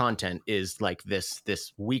currently of content is like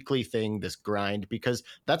this weekly thing, this grind, because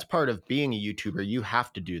that's part of being a YouTuber. You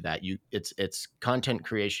have to do that. It's content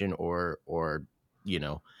creation or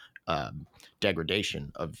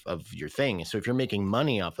degradation of your thing. So if you're making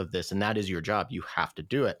money off of this and that is your job, you have to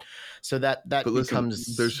do it. So that but becomes.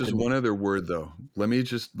 Listen, there's just one other word though. Let me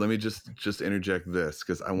just interject this,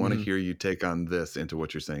 because I want to hear you take on this into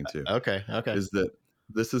what you're saying too. Okay. Is that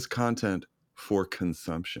this is content for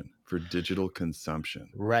consumption, for digital consumption.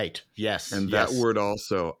 Right. Yes. And that word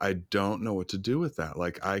also, I don't know what to do with that.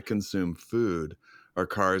 Like, I consume food, our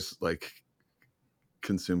cars like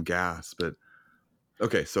consume gas, but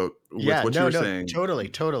okay, so with what you were saying,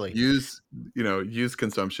 totally use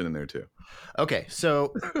consumption in there too. Okay,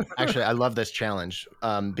 so actually, I love this challenge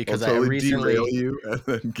because I'll totally I recently derail you and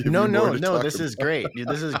then give no. This is great.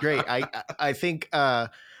 This is great. I think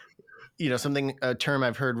something, a term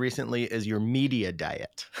I've heard recently is your media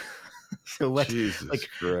diet. So let's like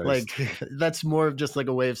that's more of just like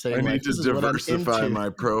a way of saying I need to diversify my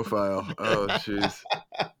profile. Oh jeez.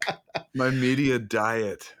 My media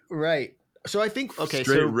diet. Right. So I think, okay,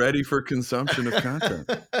 Straight so ready for consumption of content.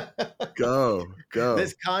 Go.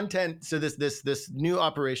 this content, so this new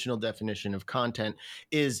operational definition of content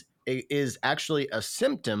is actually a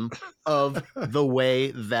symptom of the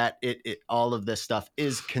way that it all of this stuff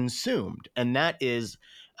is consumed, and that is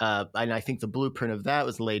and I think the blueprint of that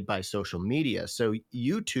was laid by social media. So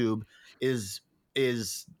YouTube is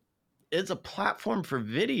it's a platform for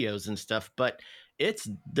videos and stuff, but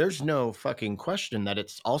there's no fucking question that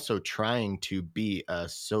it's also trying to be a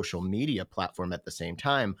social media platform at the same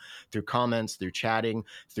time, through comments, through chatting,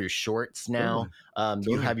 through shorts now. You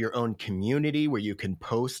Totally. have your own community where you can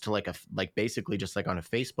post like basically just like on a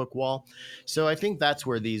Facebook wall. So I think that's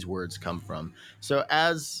where these words come from. So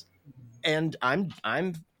and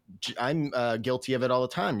I'm guilty of it all the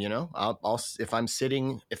time. You know, I'll if I'm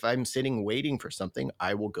sitting waiting for something,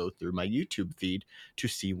 I will go through my YouTube feed to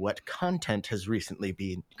see what content has recently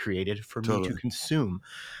been created for me to Totally. consume.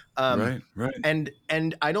 Right. And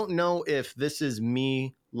I don't know if this is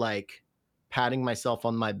me like patting myself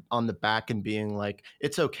on the back and being like,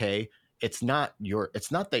 it's okay. It's not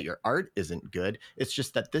that your art isn't good. It's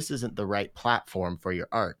just that this isn't the right platform for your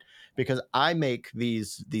art, because I make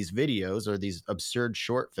these videos or these absurd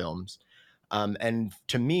short films. And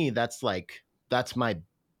to me, that's my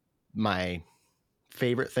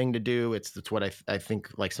favorite thing to do. It's what I think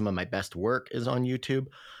like some of my best work is on YouTube,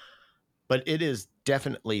 but it is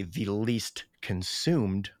definitely the least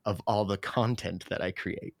consumed of all the content that I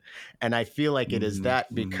create. And I feel like it is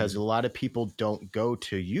that because a lot of people don't go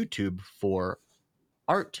to YouTube for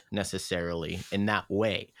art necessarily in that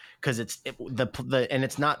way, because and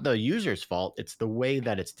it's not the user's fault, it's the way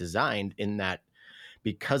that it's designed, in that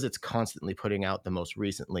because it's constantly putting out the most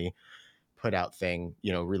recently put out thing,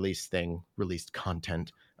 released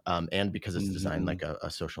content, and because it's designed like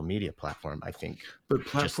a social media platform, I think. But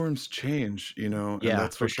platforms change, and Yeah,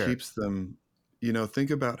 that's for what sure. keeps them. Think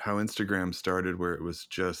about how Instagram started, where it was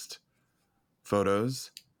just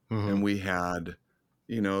photos, and we had,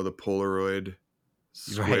 the Polaroid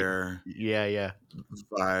square Yeah.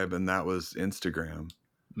 vibe, and that was Instagram.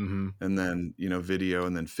 And then, video,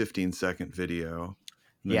 and then 15-second video,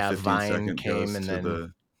 and then 15 Vine second came, goes and to then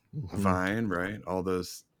the Vine, right? All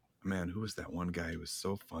those, man, who was that one guy who was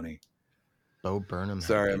so funny? Bo Burnham had a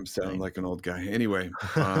Sorry, good I'm sounding Vine. like an old guy. Anyway,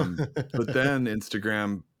 but then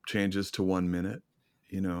Instagram changes to 1 minute,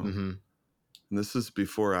 and this is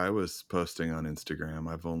before I was posting on Instagram.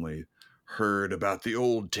 I've only heard about the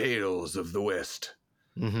old tales of the West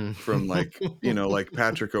from like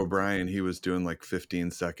Patrick O'Brien. He was doing like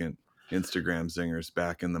 15-second Instagram zingers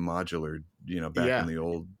back in the modular, back in the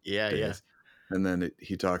old days. And then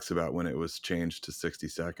he talks about when it was changed to 60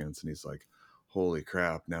 seconds, and he's like, holy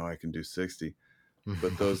crap, now I can do 60.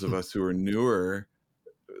 But those of us who are newer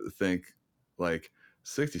think like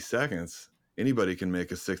 60 seconds, anybody can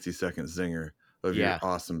make a 60-second zinger of your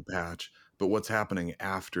awesome patch. But what's happening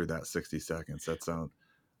after that 60 seconds? That sound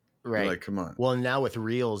Right. like, come on. Well, now with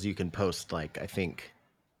Reels, you can post like, I think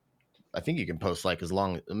you can post like as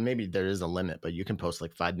long, maybe there is a limit, but you can post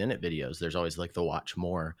like 5-minute videos. There's always like the watch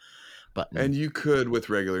more button. And you could with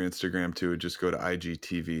regular Instagram too, just go to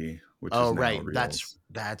IGTV, which is now right. Reels.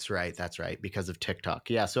 That's right. Because of TikTok.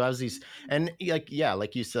 Yeah. So as these, and like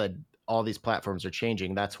you said, all these platforms are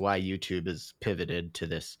changing. That's why YouTube is pivoted to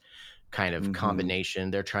this kind of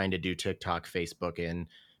combination. They're trying to do TikTok, Facebook, and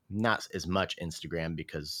not as much Instagram,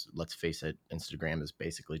 because let's face it, Instagram is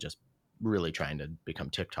basically just really trying to become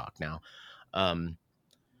TikTok now.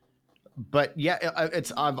 But yeah,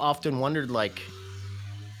 I've often wondered, like,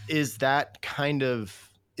 is that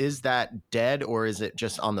dead, or is it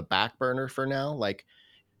just on the back burner for now? Like,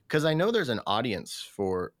 because I know there's an audience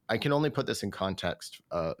for, I can only put this in context,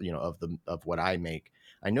 of what I make.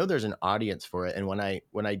 I know there's an audience for it. And when I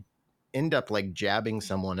end up like jabbing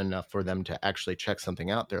someone enough for them to actually check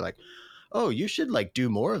something out, they're like, oh, you should like do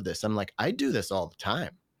more of this. I'm like, I do this all the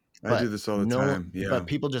time. I do this all the time. Yeah. But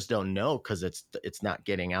people just don't know, because it's not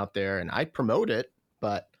getting out there, and I promote it,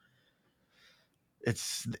 but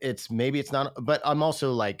it's maybe it's not. But I'm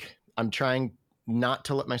also like, I'm trying not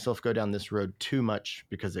to let myself go down this road too much,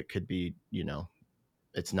 because it could be,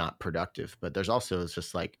 it's not productive. But there's also, it's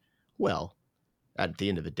just like, well, at the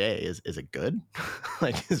end of the day, is it good?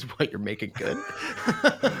 Like, is what you're making good?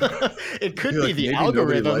 It could be like, the maybe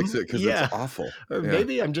algorithm. nobody likes it because it's awful. Or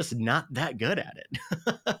maybe I'm just not that good at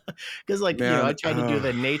it. Because like, I try to do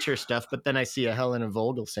the nature stuff, but then I see a Helena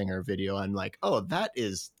Vogelsinger video. I'm like, oh, that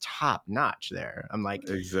is top notch there. I'm like,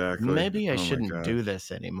 exactly. Maybe I shouldn't do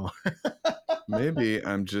this anymore. Maybe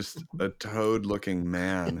I'm just a toad-looking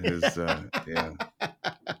man who's, yeah.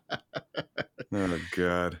 Oh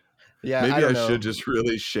God. Yeah, I Maybe don't I know. should just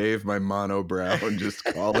really shave my monobrow and just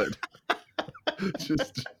call it.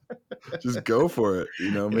 just just go for it.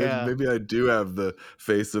 You know, maybe Yeah. maybe I do have the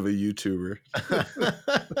face of a YouTuber. I'm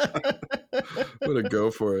gonna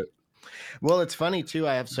go for it. Well, it's funny too.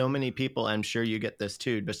 I have so many people. I'm sure you get this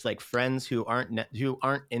too. Just like friends who aren't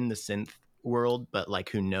in the synth world, but like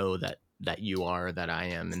who know that you are, that I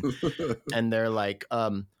am, and they're like,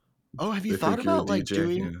 oh, have you They thought think you're a about like DJ.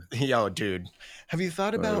 doing? Yeah. Yo, dude, have you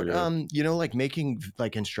thought Oh about yeah. like making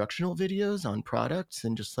like instructional videos on products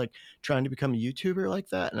and just like trying to become a YouTuber like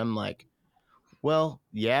that? And I'm like, well,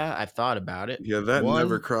 yeah, I've thought about it. Yeah, that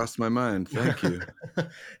never One, crossed my mind. Thank you.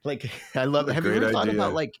 like I love What it. a Have you great ever thought about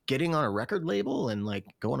idea. like getting on a record label and like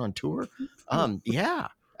going on tour? Yeah,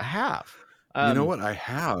 I have. You know Um, what? I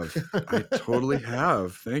have. I totally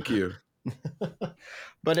have. Thank you.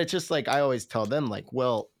 but it's just like I always tell them, like,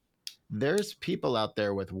 well, there's people out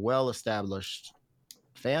there with well established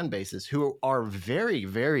fan bases who are very,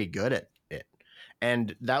 very good at it.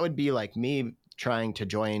 And that would be like me trying to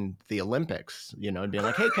join the Olympics, and being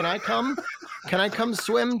like, hey, can I come? Can I come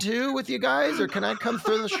swim too with you guys? Or can I come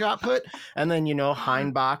throw the shot put? And then,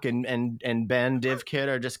 Heinbach and Ben Divkit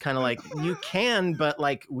are just kind of like, you can, but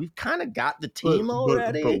like we've kind of got the But team but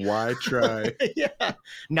already. why try? Yeah.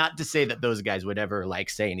 Not to say that those guys would ever like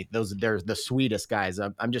say anything. They're the sweetest guys.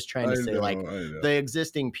 I'm just trying I to say like know, I know. the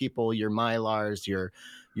existing people, your Mylars, your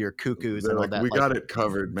cuckoos They're and all like, that, we like got it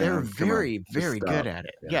covered, they're man. Come on, very, just very good stop. at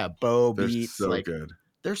it. Yeah, Yeah, Bo they're Beats, so like good.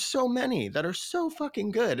 there's so many that are so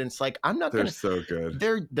fucking good. And it's like I'm not They're gonna. so good.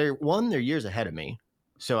 They're years ahead of me,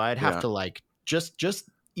 so I'd have Yeah, to like just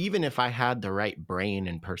even if I had the right brain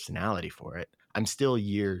and personality for it, I'm still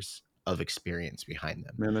years of experience behind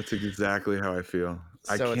them. man, that's exactly how I feel.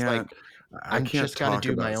 I So it's like can't, I I'm can't just got to talk do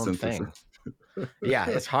about my own synthesis. thing. Yeah,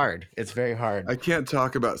 it's hard. It's very hard. I can't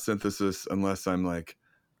talk about synthesis unless I'm like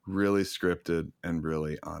really scripted and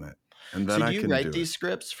really on it, and So then do I you can write do it. these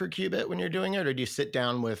scripts for Qubit when you're doing it, or do you sit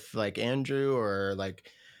down with like Andrew, or like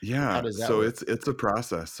how Yeah, does that so work? it's a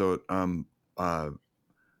process. So uh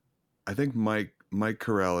I think Mike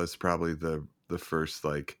Carell is probably the first,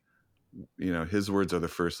 like, his words are the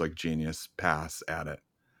first like genius pass at it.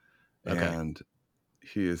 Okay. And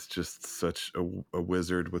he is just such a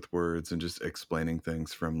wizard with words and just explaining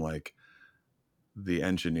things from like the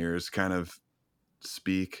engineers kind of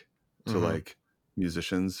speak to Mm-hmm. like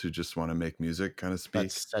musicians who just want to make music kind of speak,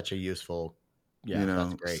 That's such a useful. Yeah,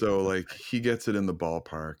 that's great. so That's like great. he gets it in the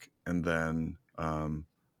ballpark, and then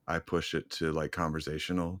I push it to like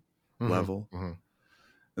conversational Mm-hmm. level. Mm-hmm.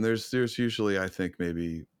 And there's usually, I think,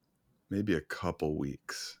 maybe a couple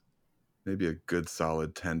weeks, maybe a good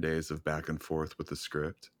solid 10 days of back and forth with the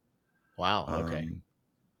script. Wow. Okay. um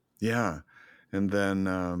yeah, and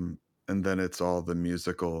then it's all the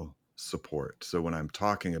musical support. So when I'm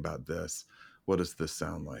talking about this, what does this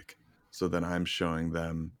sound like? So then I'm showing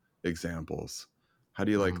them examples. How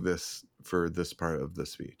do you like Mm-hmm. this for this part of the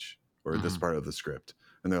speech or this Mm-hmm. part of the script?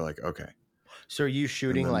 And they're like, okay. So are you And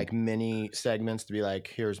shooting then like mini segments to be like,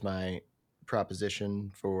 here's my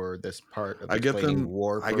proposition for this part of I get explaining them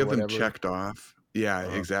warp I or get them whatever? checked off. Yeah,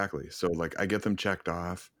 Uh-huh. exactly. So like I get them checked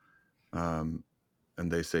off, um,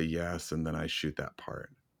 and they say yes, and then I shoot that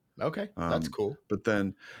part. Okay, that's Um, cool. but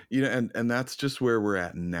then, and that's just where we're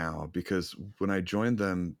at now, because when I joined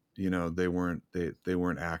them, they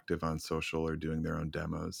weren't active on social or doing their own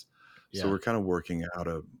demos. So Yeah. we're kind of working out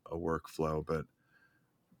a workflow. But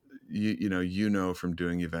you know from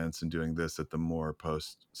doing events and doing this, that the more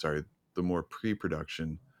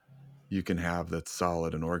pre-production you can have that's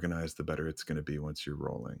solid and organized, the better it's going to be once you're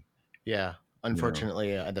rolling. Yeah. You know,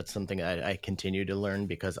 Unfortunately, that's something I continue to learn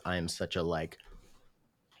because I am such a like,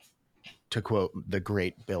 to quote the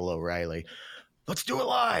great Bill O'Reilly, let's do it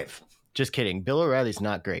live. Just kidding. Bill O'Reilly's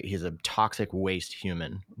not great. He's a toxic waste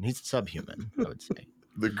human. He's subhuman, I would say.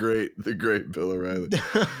 the great Bill O'Reilly.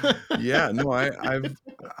 Yeah, no,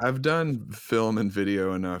 I've done film and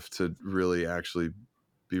video enough to really actually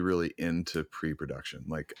be really into pre-production.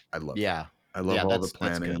 Like I love it. Yeah. I love Yeah, all the that's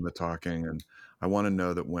planning good. and the talking, and I want to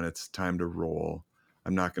know that when it's time to roll,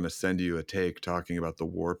 I'm not going to send you a take talking about the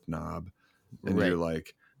warp knob and you're Right.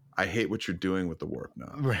 like, I hate what you're doing with the warp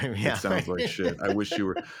knob. Right. It Yeah. sounds like shit. I wish you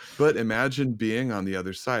were. But imagine being on the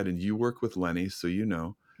other side, and you work with Lenny, so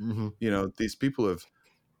Mm-hmm. these people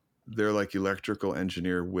they're like electrical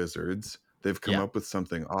engineer wizards. They've come Yeah. up with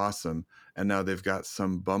something awesome, and now they've got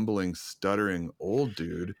some bumbling, stuttering old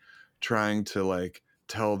dude trying to like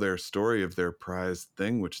tell their story of their prized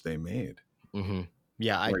thing which they made. Mm-hmm.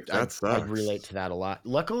 Yeah. I, Like I that I relate sucks. to that a lot.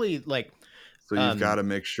 Luckily, like, So you've got um, to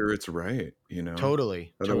make sure it's right.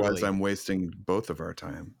 totally, Otherwise totally. I'm wasting both of our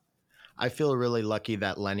time. I feel really lucky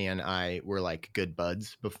that Lenny and I were like good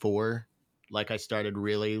buds before like I started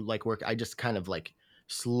really like work. I just kind of like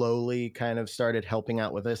slowly kind of started helping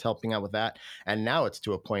out with this, helping out with that. And now it's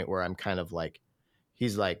to a point where I'm kind of like,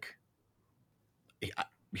 he's like, he,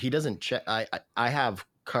 he doesn't check. I have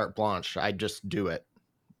carte blanche. I just do it.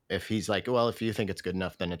 If he's like, well, if you think it's good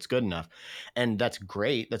enough, then it's good enough. And that's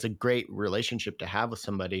great. That's a great relationship to have with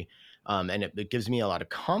somebody. And it gives me a lot of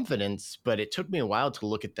confidence, but it took me a while to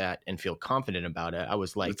look at that and feel confident about it. I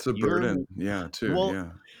was like, It's a you're, burden. Yeah, too. well,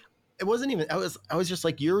 Yeah. it wasn't even, I was just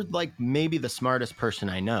like, you're like maybe the smartest person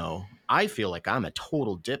I know. I feel like I'm a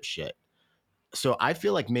total dipshit. So I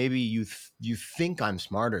feel like maybe you think I'm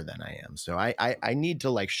smarter than I am. So I need to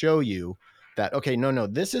like show you that, okay, no,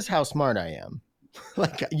 this is how smart I am.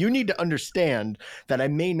 Like you need to understand that I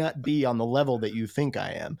may not be on the level that you think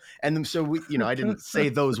I am. And then, so we, I didn't say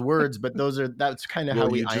those words, but that's kind of how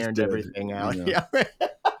Well, we you just ironed did, everything you out. know. Yeah.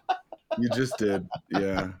 You just did.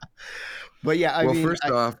 Yeah. But yeah, I Well, mean, first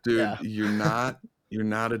off, dude, yeah. you're not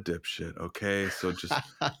a dipshit, okay? So just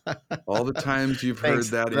all the times you've heard Thanks.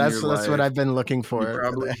 that in your That's what life, I've been looking you for.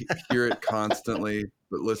 probably hear it constantly,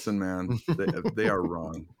 but listen, man, they are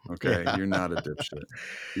wrong, okay? Yeah. You're not a dipshit.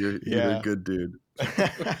 You're a Yeah. good dude.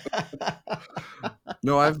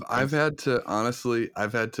 No, I've Thanks. had to honestly,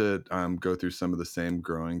 I've had to go through some of the same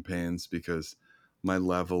growing pains because my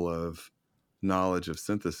level of knowledge of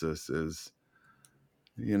synthesis is,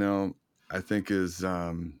 you know, I think is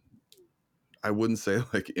I wouldn't say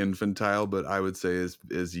like infantile, but I would say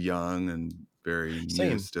is young and very new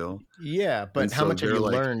Same. still. Yeah, And but how so much have they're you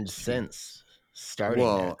like, learned since starting it?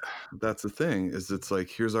 well, that's the thing is it's like,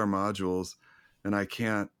 here's our modules, and I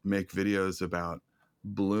can't make videos about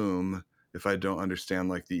Bloom if I don't understand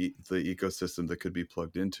like the ecosystem that could be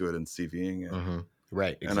plugged into it and CVing it. Hmm.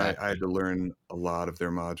 Right, And I had exactly. to learn a lot of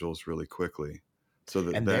their modules really quickly so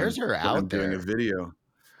that And then theirs are when I'm out doing a there. video,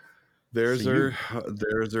 So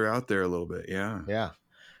theirs are out there a little bit. Yeah. yeah,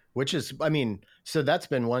 which is, I mean, so that's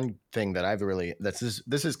been one thing that I've really, this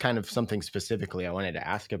is kind of something specifically I wanted to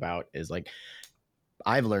ask about is like,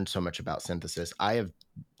 I've learned so much about synthesis. I have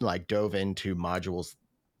like dove into modules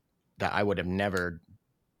that I would have never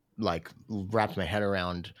like wrapped my head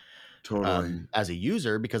around Totally. as a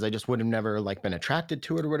user because I just would have never like been attracted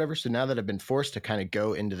to it or whatever. So now that I've been forced to kind of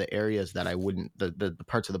go into the areas that I wouldn't, the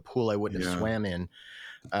parts of the pool I wouldn't have Yeah. swam in,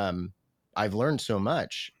 um, I've learned so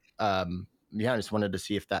much. Yeah, I just wanted to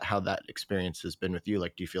see if how that experience has been with you.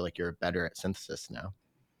 Like, do you feel like you're better at synthesis now?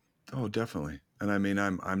 Oh, definitely. And I mean,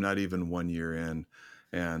 I'm not even 1 year in,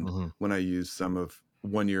 and Mm-hmm. when I use some of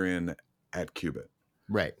 1 year in at Qubit,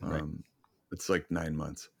 Right, right. um, it's like 9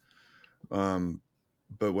 months. Um,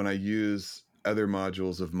 but when I use other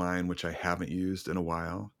modules of mine, which I haven't used in a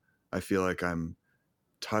while, I feel like I'm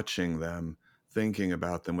touching them, thinking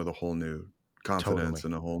about them with a whole new confidence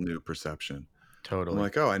Totally, and a whole new perception. I'm totally.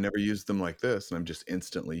 like, oh, I never used them like this. And I'm just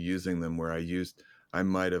instantly using them where I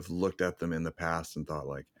might have looked at them in the past and thought,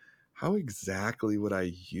 like, how exactly would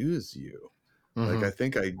I use you? Like, Mm-hmm. I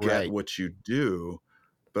think I get Right. what you do,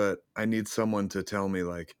 but I need someone to tell me,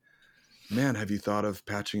 like, man, have you thought of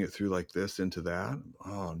patching it through like this into that?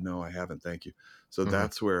 Oh, no, I haven't. Thank you. So Mm-hmm.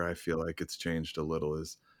 that's where I feel like it's changed a little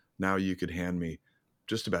is now you could hand me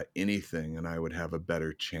just about anything and I would have a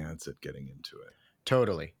better chance at getting into it.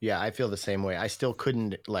 Totally. Yeah, I feel the same way. I still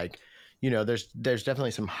couldn't like, there's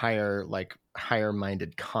definitely some higher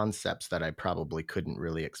minded concepts that I probably couldn't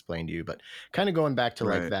really explain to you. But kind of going back to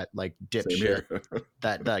like Right. that like Same dipshit, here.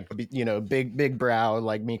 that like big brow,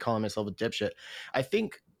 like me calling myself a dipshit. I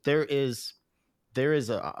think there is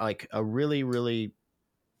a like a really really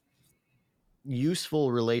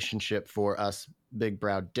useful relationship for us big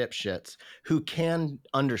brow dipshits who can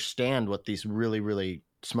understand what these really really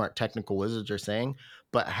smart technical wizards are saying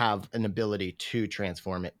but have an ability to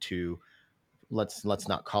transform it to let's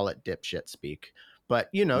not call it dipshit speak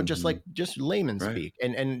but just Hmm. like just layman Right. speak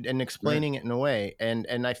and Right. explaining it in a way and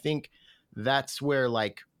I think that's where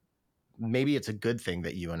like maybe it's a good thing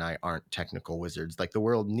that you and I aren't technical wizards. Like the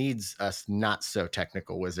world needs us not so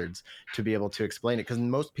technical wizards to be able to explain it because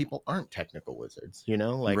most people aren't technical wizards,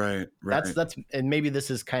 like Right. that's Right. and maybe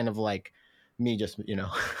this is kind of like me just,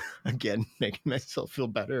 again, making myself feel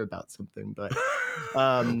better about something. But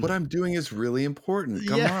What I'm doing is really important.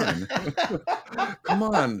 Come yeah. on. Come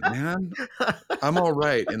on, man. I'm all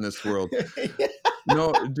right in this world.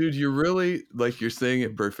 No, dude, you're really like you're saying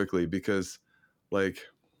it perfectly because like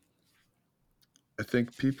I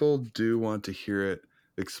think people do want to hear it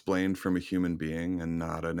explained from a human being and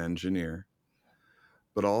not an engineer.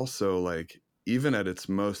 But also like even at its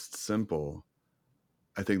most simple,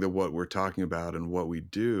 I think that what we're talking about and what we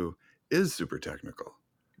do is super technical.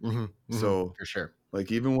 So For sure.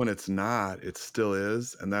 like even when it's not, it still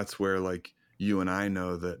is. And that's where like you and I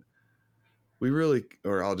know that we really,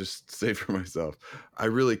 or I'll just say for myself, I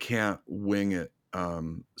really can't wing it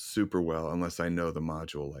super well unless I know the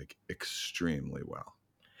module like extremely well.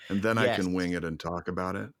 And then I Yes. can wing it and talk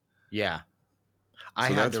about it. Yeah. I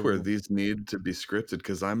So had that's where to. these need to be scripted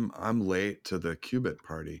because I'm late to the Qubit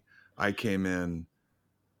party. I came in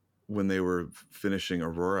when they were finishing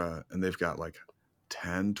Aurora and they've got like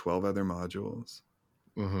 10, 12 other modules,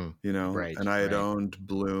 you know, Right. and I had Right. owned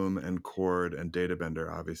Bloom and Chord and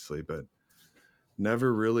Databender, obviously, but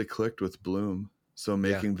never really clicked with Bloom. So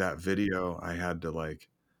Yeah. making that video, I had to like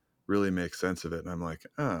really make sense of it. And I'm like,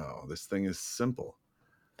 oh, this thing is simple,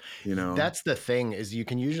 you know? That's the thing is you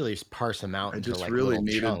can usually parse them out I into just like really little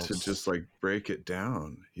needed to chunks. just like break it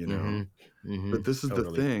down, you know? Mhm. But Mhm. this is the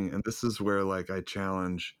Totally. thing, and this is where like I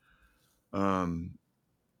challenge um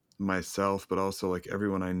myself, but also like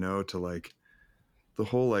everyone I know to like the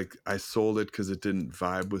whole like I sold it because it didn't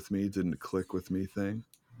vibe with me, didn't click with me thing.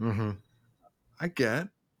 Mhm. I get,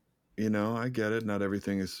 you know, I get it. Not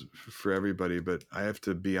everything is for everybody, but I have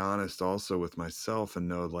to be honest also with myself and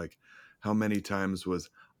know like how many times was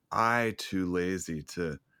I too lazy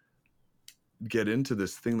to get into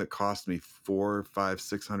this thing that cost me $400, $500,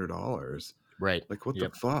 $600. Right. Like what the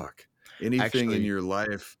Yep. fuck? Anything in Actually, your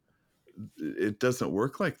life, it doesn't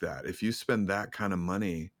work like that. If you spend that kind of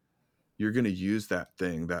money, you're going to use that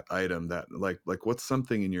thing, that item, that like what's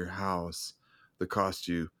something in your house that cost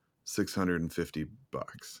you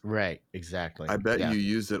 $650? right. Exactly. I bet Yeah. you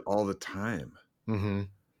use it all the time. Mhm.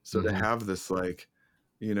 So to Mhm. have this like,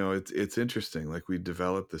 you know, it's interesting. Like we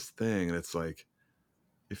developed this thing and it's like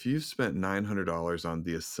if you've spent $900 on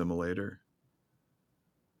the assimilator,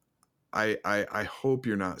 I hope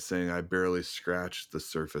you're not saying I barely scratched the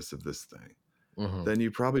surface of this thing. Mhm. Then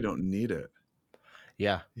you probably don't need it,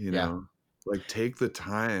 Yeah. you Yeah. know? Like take the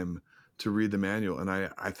time to read the manual. And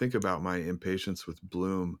I think about my impatience with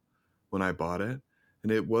Bloom when I bought it.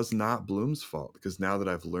 And it was not Bloom's fault because now that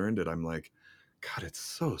I've learned it, I'm like, God, it's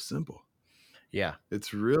so simple. Yeah.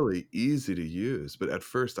 It's really easy to use. But at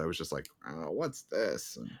first I was just like, oh, what's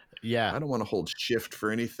this? And Yeah. I don't want to hold shift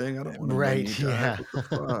for anything. I don't want to Right. menu dive. Yeah. What the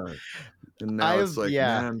fuck? And now it's I've like, yeah,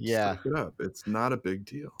 man, yeah. suck it up. It's not a big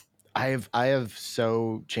deal. I have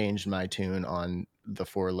so changed my tune on the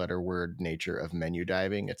four-letter word nature of menu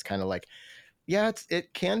diving. It's kind of like, yeah,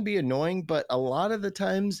 it can be annoying, but a lot of the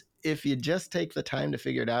times, if you just take the time to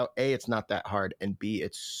figure it out, A, it's not that hard, and B,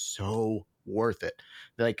 it's so worth it.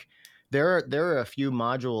 Like there are a few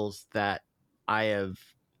modules that I have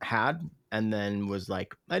had and then was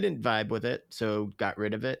like, I didn't vibe with it, so got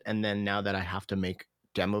rid of it. And then now that I have to make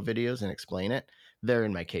demo videos and explain it, they're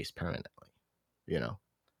in my case permanently, you know?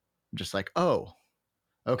 Just like, oh,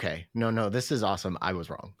 okay, no, this is awesome. I was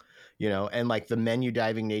wrong, and like the menu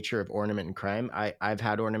diving nature of Ornament and Crime. I've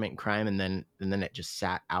had Ornament and Crime, and then it just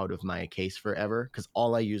sat out of my case forever because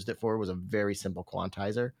all I used it for was a very simple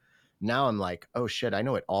quantizer. Now I'm like, oh shit, I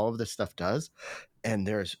know what all of this stuff does, and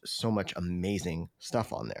there's so much amazing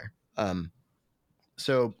stuff on there.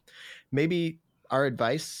 So maybe our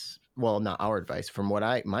advice, well, not our advice, from what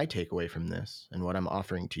my takeaway from this and what I'm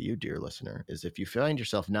offering to you, dear listener, is if you find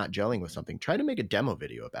yourself not gelling with something, try to make a demo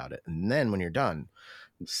video about it, and then when you're done,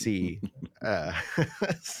 see uh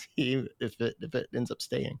see if it ends up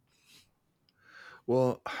staying.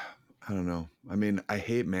 Well, I don't know. I mean, I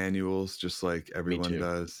hate manuals just like Me everyone too.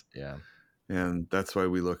 does. Yeah. And that's why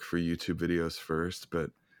we look for YouTube videos first.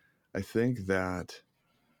 But I think that,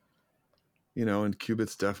 you know, and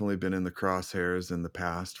Qubit's definitely been in the crosshairs in the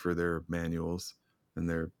past for their manuals and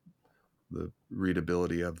the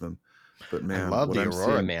readability of them. But I man, love what the I'm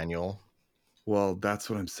Aurora seeing, manual. well, that's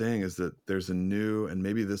what I'm saying is that there's a new, and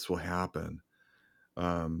maybe this will happen.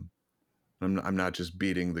 Um, I'm not just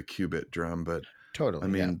beating the Qubit drum, but I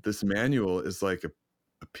Totally. Yeah. mean, this manual is like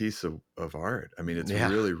a piece of art. I mean, it's Yeah.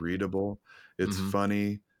 really readable. It's Hmm.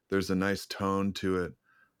 funny. There's a nice tone to it.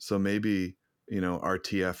 So maybe, you know, our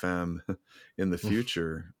TFM in the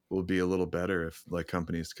future will be a little better if like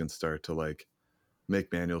companies can start to like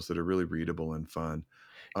make manuals that are really readable and fun.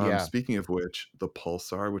 Yeah. Speaking of which, the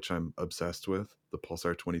Pulsar, which I'm obsessed with, the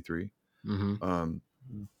Pulsar 23, Hmm. um,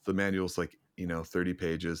 the manual's like, you know, 30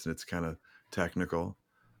 pages and it's kind of technical.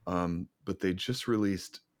 But they just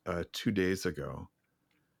released 2 days ago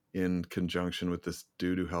in conjunction with this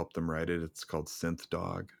dude who helped them write it. It's called Synth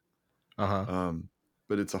Dog. Uh-huh. Um,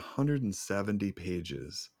 but it's 170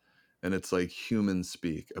 pages and it's like human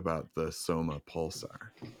speak about the Soma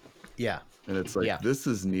Pulsar. Yeah. And it's like, Yeah. this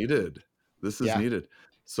is needed. This is Yeah. needed.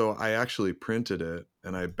 So I actually printed it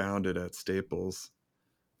and I bound it at Staples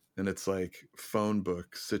and it's like phone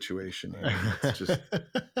book situation here. And it's just,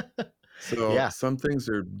 so Yeah. some things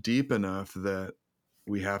are deep enough that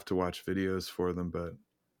we have to watch videos for them, but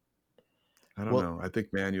I don't Well, know. I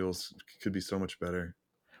think manuals could be so much better.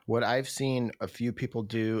 what I've seen a few people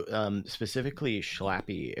do, specifically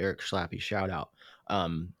Schlappy, Eric Schlappy, shout out.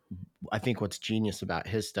 Um, I think what's genius about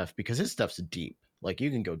his stuff, because his stuff's deep, like you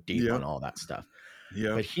can go deep on Yep. all that stuff,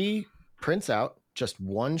 Yep. but he prints out just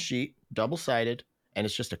one sheet, double sided, and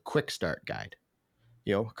it's just a quick start guide.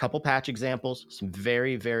 You know, a couple patch examples, some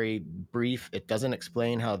very, very brief. It doesn't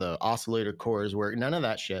explain how the oscillator cores work, none of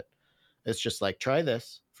that shit. It's just like, try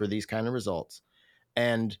this for these kind of results.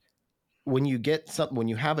 And when you get something, when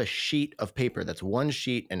you have a sheet of paper that's one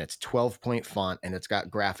sheet and it's 12-point font and it's got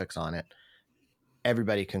graphics on it,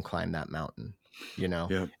 everybody can climb that mountain. You know,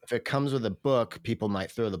 Yep. if it comes with a book, people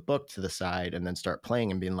might throw the book to the side and then start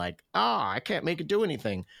playing and being like, I can't make it do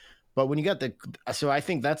anything. But when you got so I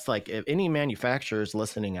think that's like, if any manufacturers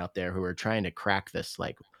listening out there who are trying to crack this,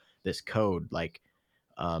 like this code, like,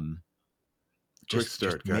 um, Quick just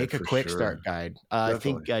start guide make a for quick sure. start guide. I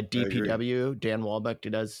think Definitely. I agree. DPW, Dan Walbeck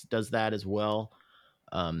does that as well.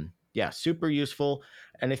 Yeah, super useful.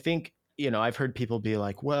 And I think, I've heard people be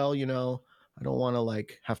like, well, I don't want to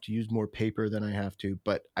like have to use more paper than I have to,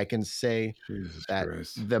 but I can say Jesus that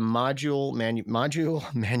Christ. the module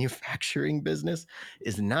manufacturing business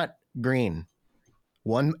is not green.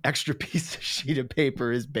 One extra piece of sheet of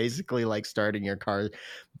paper is basically like starting your car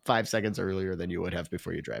 5 seconds earlier than you would have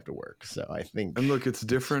before you drive to work. So I think And look, it's it's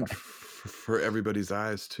different for everybody's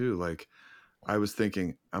eyes too. Like I was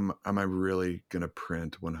thinking, am I really gonna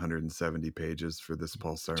print 170 pages for this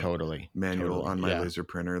Pulsar manual totally. on my Yeah. laser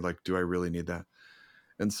printer? Like, do I really need that?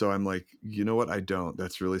 And so I'm like, you know what? I don't.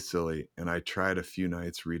 That's really silly. And I tried a few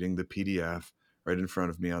nights reading the PDF right in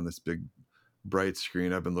front of me on this big bright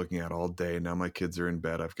screen I've been looking at all day. Now my kids are in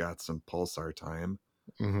bed. I've got some Pulsar time.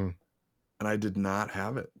 Mm-hmm. And I did not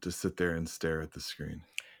have it to sit there and stare at the screen.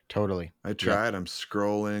 Totally. I Yep. tried. I'm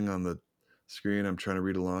scrolling on the screen. I'm trying to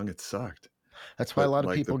read along. It sucked. That's why a But lot of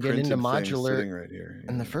like the people get into printed thing modular sitting right here,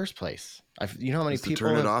 in the yeah, first place. You know how many is to turn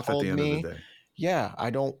people it have off at the told end of the me, day. yeah,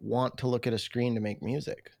 I don't want to look at a screen to make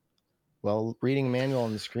music. Well, reading a manual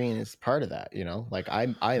on the screen is part of that. Like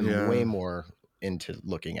I am way Yeah. more into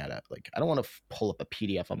looking at it. Like I don't want to pull up a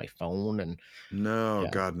PDF on my phone and No, yeah,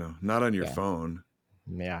 God, no. Not on your yeah, phone.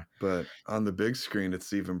 yeah, But on the big screen,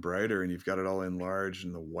 it's even brighter, and you've got it all enlarged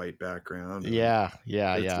in the white background, and yeah,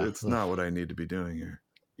 yeah, yeah. it's Ugh, not what I need to be doing here.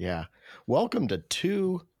 yeah. Welcome to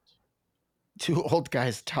two old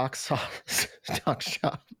guys talk talk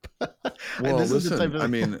shop. And Well, this is the type listen, I of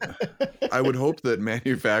mean, I would hope that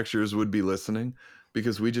manufacturers would be listening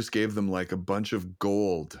because we just gave them like a bunch of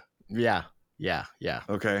gold. yeah, yeah, yeah.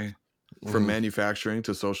 Okay. From Mhm. manufacturing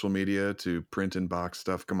to social media to print and box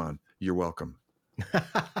stuff. Come on. You're welcome.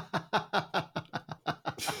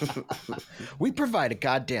 We provide a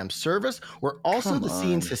goddamn service. We're also Come the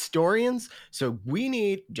scene's on. historians, so we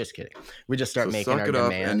need. Just kidding. We just start So making suck our it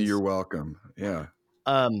up and you're demands. welcome. Yeah.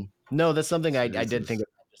 No, that's something I did think Jesus.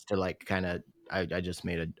 of, just to like kind of. I just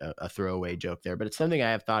made a throwaway joke there, but it's something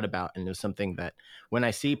I have thought about, and it's something that when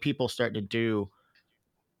I see people start to do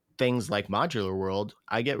things like Modular World,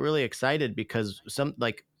 I get really excited because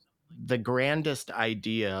the grandest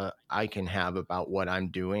idea I can have about what I'm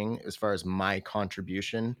doing as far as my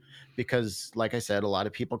contribution, because like I said, a lot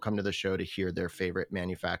of people come to the show to hear their favorite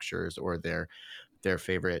manufacturers or their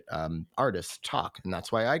favorite artists talk, and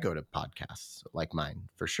that's why I go to podcasts like mine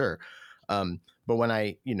for sure. But when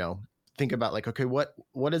I think about like, okay, what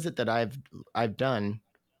is it that I've done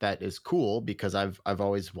that is cool, because I've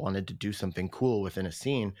always wanted to do something cool within a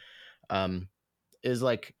scene, um, is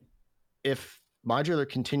like, if modular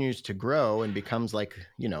continues to grow and becomes like,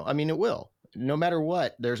 I mean, it will, no matter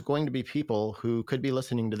what, there's going to be people who could be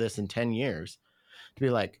listening to this in 10 years to be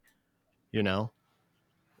like, you know,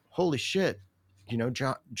 holy shit,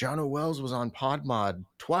 John O'Wells was on Podmod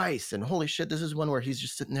twice, and holy shit, this is one where he's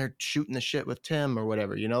just sitting there shooting the shit with Tim or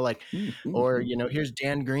whatever, like, or, here's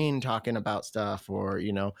Dan Green talking about stuff, or,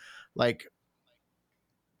 like,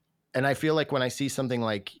 and I feel like when I see something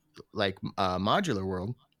like Modular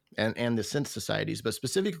World and the Synth Societies, but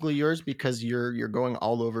specifically yours, because you're going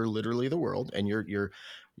all over literally the world, and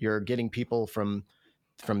you're getting people from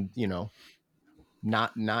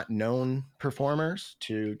not known performers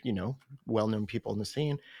to well-known people in the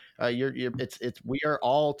scene. You're it's we are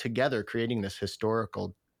all together creating this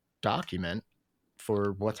historical document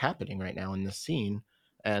for what's happening right now in the scene,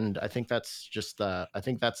 and I think that's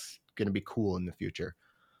going to be cool in the future.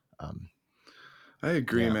 um I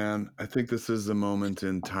agree, yeah. man. I think this is a moment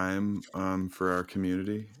in time for our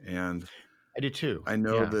community. And I do too. I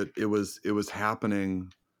know Yeah. that it was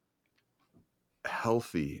happening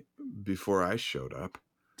healthy before I showed up.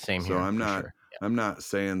 Same So here for sure. I'm not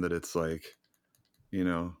saying that it's like, you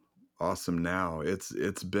know, awesome now.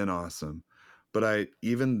 It's been awesome. But I,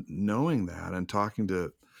 even knowing that and talking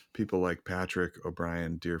to people like Patrick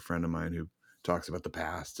O'Brien, dear friend of mine, who talks about the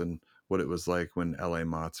past and what it was like when LA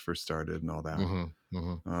Mott's first started and all that. Mm-hmm.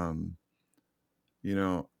 Mm-hmm. Um, you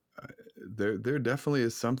know, uh, there definitely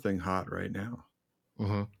is something hot right now.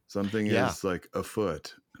 Mm-hmm. Something Yeah. is like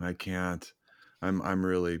afoot, and I can't. I'm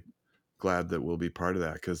really glad that we'll be part of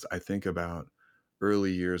that, because I think about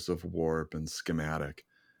early years of Warp and Schematic,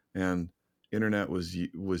 and internet was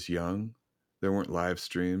young. There weren't live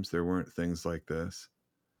streams. There weren't things like this,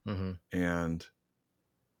 Mm-hmm. and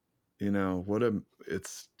what a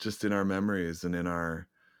it's just in our memories and in our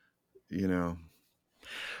you know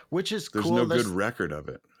Which is there's cool. no good There's record of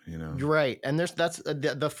it. You're right, and that's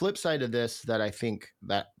the flip side of this that I think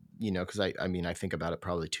that because I mean I think about it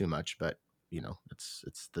probably too much, but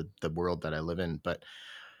it's the world that I live in. But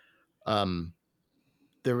um,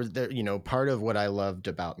 there part of what I loved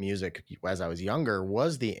about music as I was younger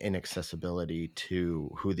was the inaccessibility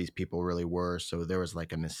to who these people really were. So there was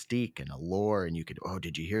like a mystique and a lore, and you could, oh,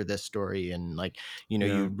 did you hear this story? And like Yeah.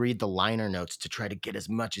 you read the liner notes to try to get as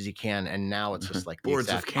much as you can, and now it's just like the Boards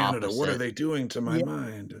of exact Canada, what are opposite. they doing to my Yeah,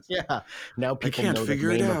 mind? yeah. Now I people can't know the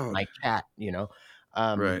figure it name of out. my cat.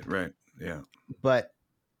 Um, Right. Yeah. but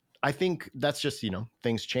I think that's just,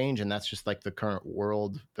 things change and that's just like the current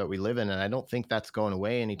world that we live in. And I don't think that's going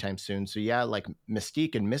away anytime soon. So yeah, like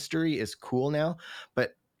mystique and mystery is cool now,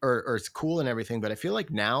 but or it's cool and everything, but I feel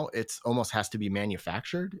like now it's almost has to be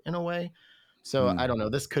manufactured in a way. So I Hmm. don't know.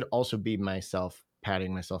 This could also be myself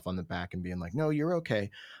patting myself on the back and being like, no, you're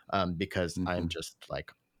okay. Because I'm Hmm. just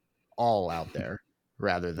like all out there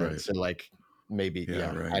rather than Right. so like maybe Yeah.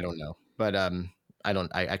 yeah I Right. don't know but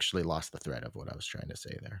I actually lost the thread of what I was trying to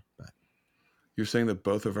say there You're saying that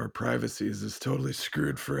both of our privacies is totally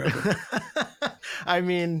screwed forever. but I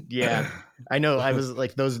mean yeah I know I was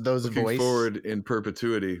like those Looking voice forward in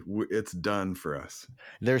perpetuity, it's done for us.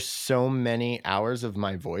 there's so many hours of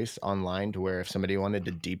my voice online to where if somebody wanted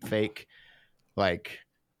to deep fake like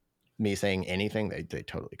me saying anything they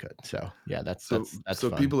totally could so yeah So, that's so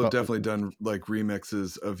fun people have but definitely done like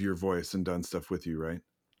remixes of your voice and done stuff with you, right?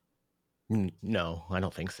 no I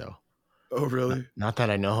don't think so. Oh, Not, really? not that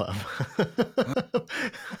I know of.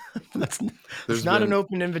 that's it's There's not an been,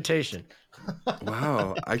 open invitation.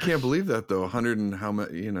 wow, I can't believe that though. 100 and how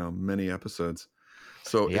many, many episodes.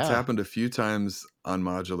 So it's Yeah. happened a few times on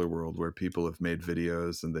Modular World where people have made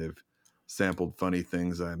videos and they've sampled funny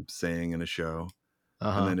things I'm saying in a show, and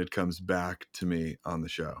Uh-huh. then it comes back to me on the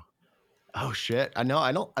show. Oh shit. I know.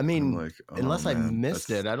 I don't. I I'm mean, like, oh unless I man, missed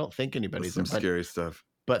it, I don't think that's anybody's. some scary stuff.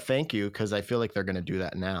 But thank you because I feel like they're gonna do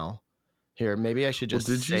that now. Here, maybe I should Well, just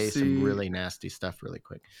did you say some see? really nasty stuff really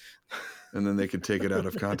quick. And then they could take it out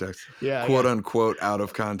of context, Yeah. quote Yeah. unquote, out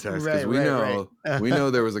of context, because Right. Right. Right. we know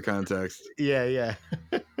there was a context. Yeah. Yeah.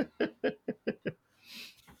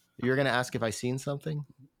 You're gonna ask if I seen something.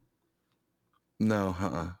 No,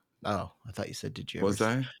 Oh, I thought you said, did you ever? was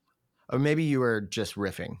I? Or maybe you were just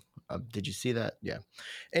riffing. Did you see that? Yeah.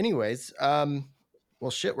 Anyways, well,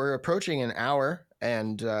 shit, we're approaching an hour,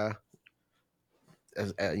 and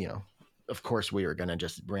as, of course, we are gonna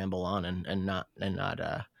just ramble on and not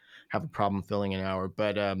have a problem filling an hour.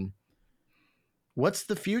 But what's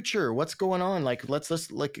the future? What's going on? Like,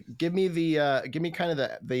 let's like give me kind of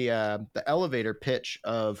the elevator pitch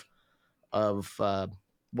of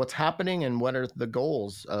what's happening and what are the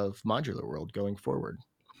goals of Modular World going forward.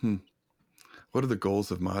 Hmm. What are the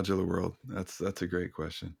goals of Modular World? That's a great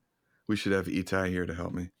question. We should have Itai here to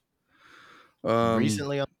help me.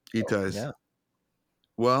 Recently, on the show. Itai's Yeah.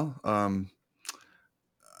 well,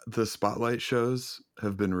 the spotlight shows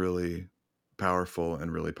have been really powerful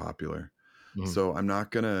and really popular. Mhm. So I'm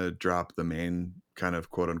not gonna drop the main kind of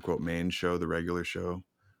quote unquote main show, the regular show,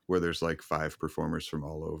 where there's like 5 performers from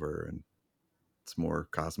all over and it's more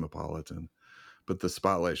cosmopolitan. But the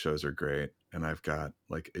spotlight shows are great, and I've got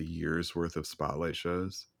like a year's worth of spotlight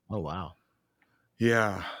shows. Oh wow.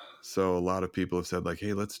 Yeah. So a lot of people have said like,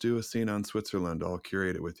 "Hey, let's do a scene on Switzerland. I'll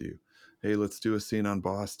curate it with you. Hey, let's do a scene on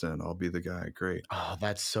Boston. I'll be the guy." Great. Oh,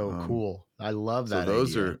 that's so Um, cool. I love so that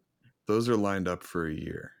idea. those are lined up for a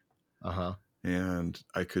year, Uh-huh. and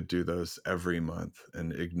I could do those every month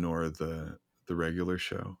and ignore the regular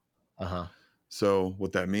show. Uh-huh. So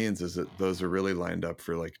what that means is that those are really lined up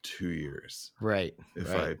for like 2 years Right. if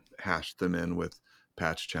Right. I hashed them in with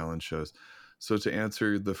patch challenge shows. So to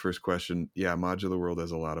answer the first question, yeah, Modular World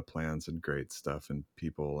has a lot of plans and great stuff and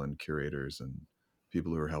people and curators and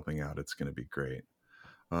people who are helping out. It's going to be great.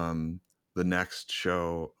 The next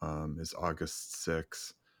show is August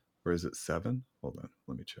 6th, or is it 7? Hold on,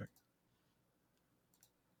 let me check.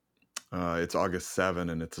 It's August 7,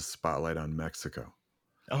 and it's a spotlight on Mexico.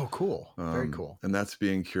 Oh, cool. Very cool. And that's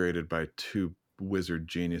being curated by two wizard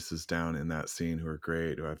geniuses down in that scene who are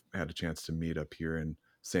great, who I've had a chance to meet up here in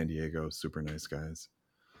San Diego. Super nice guys.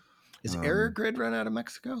 Is Aerogrid run out of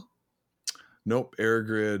Mexico? Nope.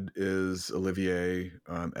 Aerogrid is Olivier.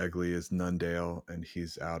 Egley is Nundale, and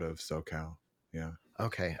he's out of SoCal. Yeah.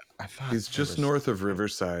 Okay. I thought he's just north of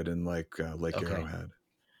Riverside and like Lake Arrowhead.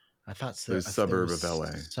 I thought so. There's a suburb of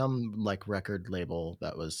LA. Some like record label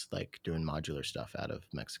that was like doing modular stuff out of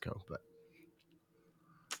Mexico, but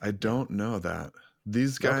I don't know that.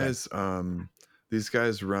 These guys, these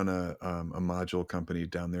guys run a module company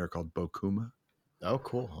down there called Bokuma. Oh,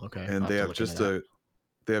 cool. Okay. And they have just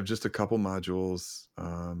a couple modules.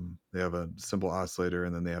 They have a simple oscillator,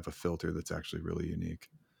 and then they have a filter that's actually really unique.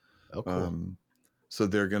 Oh, cool. So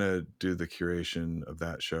they're gonna do the curation of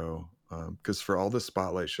that show. Because for all the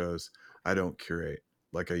spotlight shows, I don't curate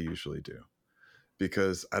like I usually do,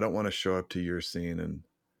 because I don't want to show up to your scene and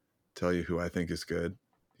tell you who I think is good,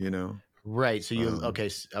 you know? Right. So you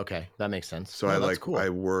okay, that makes sense. So cool. I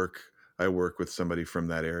work with somebody from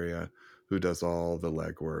that area who does all the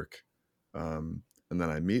legwork. And then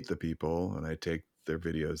I meet the people and I take their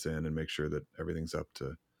videos in and make sure that everything's up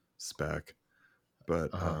to spec.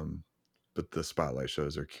 But the spotlight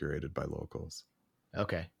shows are curated by locals.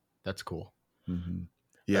 Okay. That's cool. Mm-hmm.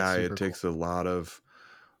 Yeah, it takes a lot of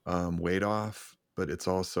weight off, but it's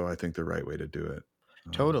also, I think, the right way to do it.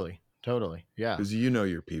 Totally. Yeah. Because you know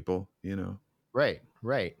your people, you know. Right.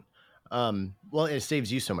 Well, it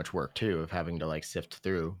saves you so much work too of having to like sift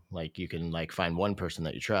through. Like you can like find one person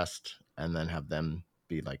that you trust and then have them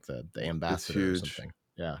be like the ambassador or something.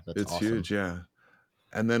 Yeah, that's awesome. Huge. Yeah,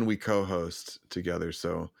 and then we co-host together,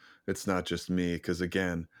 so it's not just me. Because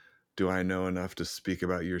again, do I know enough to speak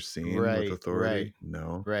about your scene with authority?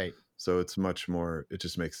 No. Right. So it's much more. It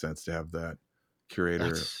just makes sense to have that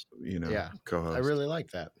curator, co-host. I really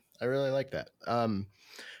like that. And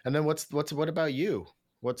then what about you?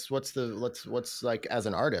 What's like as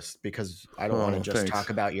an artist? Because I don't want to just talk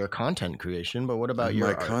about your content creation, but what about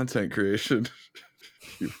your content creation?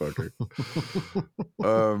 You fucker.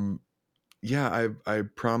 Yeah, I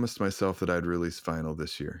promised myself that I'd release Final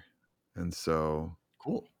this year, and so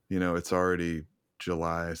cool. You know, it's already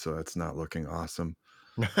July, so that's not looking awesome.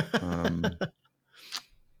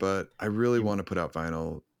 But I really want to put out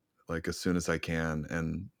Vinyl like as soon as I can,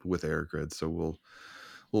 and with Aerogrid. So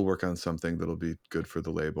we'll work on something that'll be good for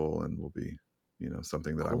the label, and will be, you know,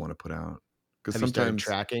 something that I want to put out. Because sometimes you started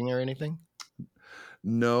tracking or anything?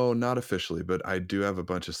 No, not officially, but I do have a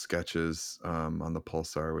bunch of sketches on the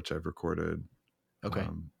Pulsar, which I've recorded. Okay.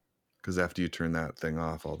 Because after you turn that thing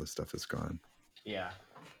off, all this stuff is gone. Yeah.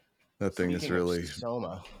 That thing is really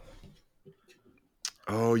Soma.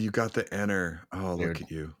 Oh, you got the enter. Oh, dude, look at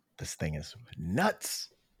you. This thing is nuts.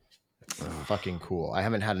 It's fucking cool. I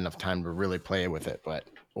haven't had enough time to really play with it, but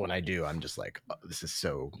when I do, I'm just like, oh, this is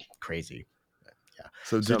so crazy. Yeah.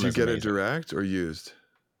 So did you get it direct or used?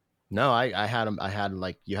 No, I had them. I had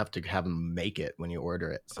like, you have to have them make it when you order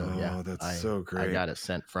it. So yeah, that's so great. I got it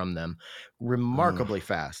sent from them remarkably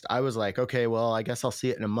fast. I was like, okay, well, I guess I'll see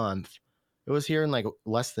it in a month. It was here in like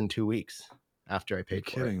less than 2 weeks after I paid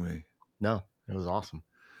for it. You're kidding me. No, it was awesome.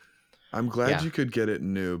 I'm glad you could get it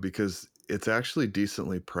new because it's actually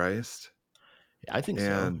decently priced. I think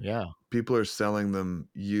so. Yeah. People are selling them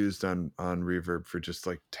used on Reverb for just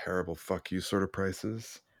like terrible fuck you sort of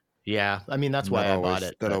prices. Yeah. I mean, that's why I bought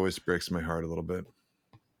it. That always breaks my heart a little bit.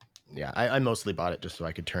 Yeah. I mostly bought it just so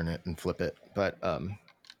I could turn it and flip it. But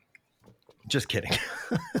just kidding.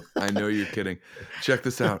 I know you're kidding. Check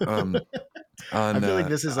this out. I feel like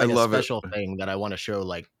this is like a special thing that I want to show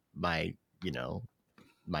like my, you know,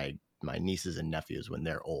 my nieces and nephews when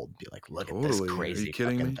they're old. Be like, look at this crazy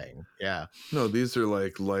fucking thing. Yeah. No, these are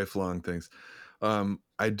like lifelong things.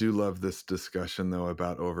 I do love this discussion though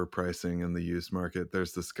about overpricing in the used market.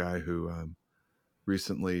 There's this guy who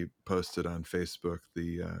recently posted on Facebook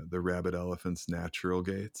the Rabbit Elephants natural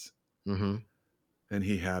gates. Mm-hmm. And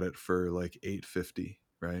he had it for like $850,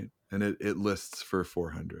 right? And it lists for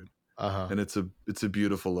 $400. And it's a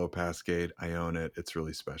beautiful low pass gate. I own it. It's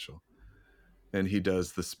really special. And he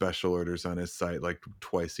does the special orders on his site like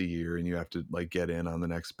twice a year, and you have to like get in on the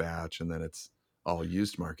next batch, and then it's all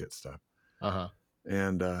used market stuff.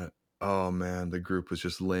 And oh man, the group was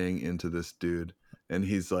just laying into this dude, and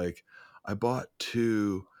he's like, I bought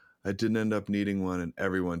 2. I didn't end up needing one, and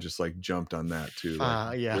everyone just like jumped on that too.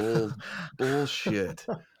 Like, bullshit.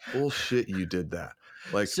 You did that.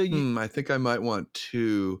 Like, So you I think I might want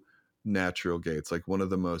 2 natural gates, like one of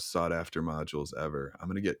the most sought after modules ever. I'm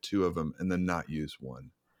gonna get 2 of them and then not use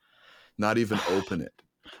one. Not even open it.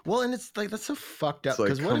 well, and it's like that's so fucked It's up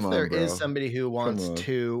like, because what come if there on, is bro. somebody who Come wants on.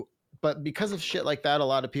 to, but because of shit like that, a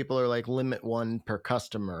lot of people are like limit one per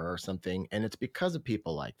customer or something, and it's because of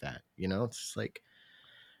people like that. It's just like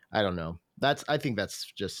I don't know. I think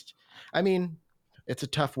that's just. I mean, it's a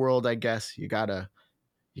tough world, I guess. You gotta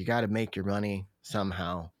make your money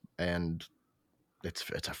somehow, and it's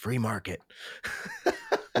a free market.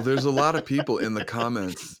 Well, there's a lot of people in the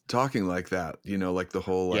comments talking like that, like the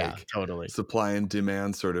whole Yeah, like totally. supply and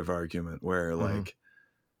demand sort of argument where Mhm. like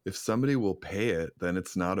if somebody will pay it, then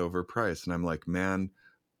it's not overpriced. And I'm like, man,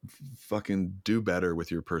 fucking do better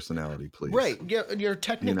with your personality, please. Right. Yeah, you're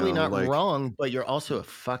technically not Like, wrong, but you're also a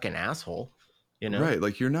fucking asshole. You know? right.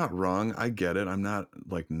 Like, you're not wrong. I get it. I'm not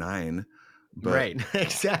like 9, but Right.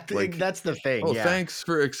 Exactly. like, That's the thing. oh, Yeah. thanks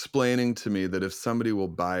for explaining to me that if somebody will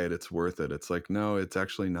buy it, it's worth it. It's like, no, it's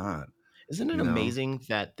actually not, Isn't it you know? amazing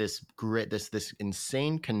that this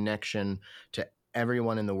insane connection to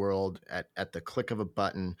everyone in the world at the click of a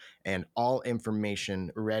button and all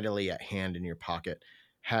information readily at hand in your pocket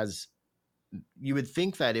has you would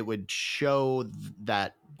think that it would show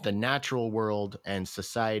that the natural world and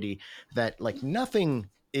society that like nothing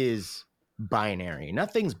is binary,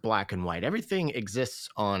 nothing's black and white, everything exists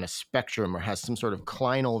on a spectrum or has some sort of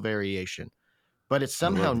clinal variation, but it's I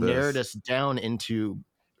somehow love narrowed this. us down into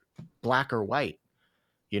black or white.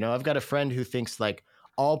 I've got a friend who thinks like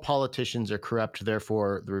all politicians are corrupt,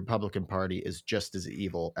 therefore the Republican Party is just as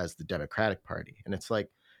evil as the Democratic Party, and it's like,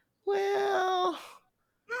 well,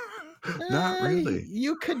 Not really.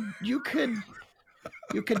 you could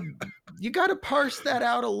you got to parse that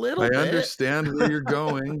out a little I bit. understand where you're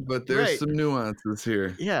going, but there's Right. some nuances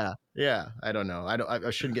here. Yeah, I don't know. I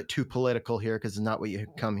shouldn't get too political here because it's not what you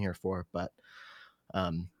come here for,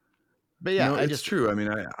 um but yeah, No, I it's just true. I mean,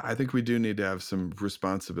 I think we do need to have some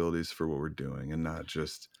responsibilities for what we're doing and not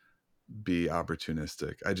just be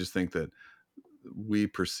opportunistic. I just think that we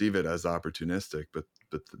perceive it as opportunistic,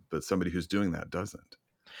 but somebody who's doing that doesn't.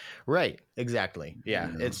 right, exactly. You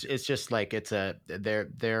Yeah, know, it's just like it's a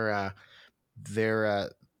they're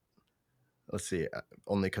let's see,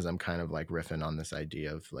 only because I'm kind of like riffing on this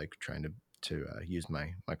idea of like trying to use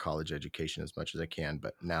my college education as much as I can,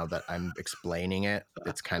 but now that I'm explaining it,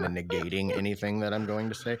 it's kind of negating anything that I'm going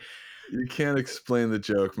to say. you can't explain the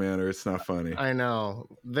joke, man, or it's not funny. I know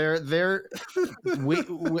we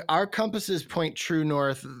our compasses point true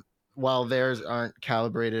north, while theirs aren't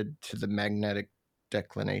calibrated to the magnetic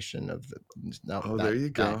declination of the. No, Oh, there that you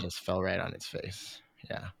that go. just fell right on its face.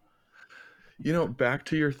 Yeah. Back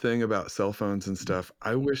to your thing about cell phones and stuff.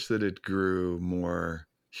 I wish that it grew more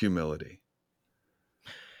humility.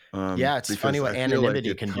 Yeah, it's funny Because what I feel like anonymity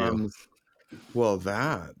it can do. comes well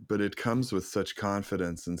that, but it comes with such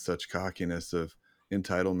confidence and such cockiness of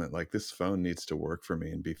entitlement. Like this phone needs to work for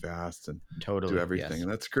me and be fast and do Totally. everything, Yes.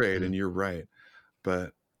 and that's great. Mhm. And you're right,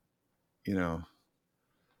 but you know,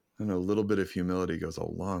 I don't know, a little bit of humility goes a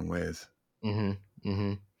long ways Mhm.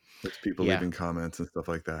 Mhm. with people Yeah. leaving comments and stuff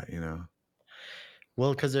like that.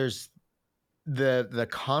 Well, because there's the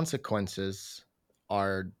consequences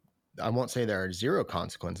are, I won't say there are zero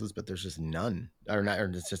consequences, but there's just none, or not, or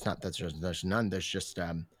it's just not that there's none. There's just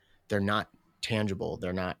they're not tangible,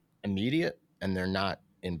 they're not immediate, and they're not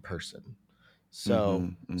in person. So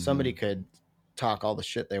Mm-hmm. Mm-hmm. somebody could talk all the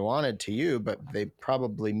shit they wanted to you, but they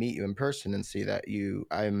probably meet you in person and see that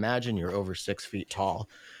I imagine you're over 6 feet tall.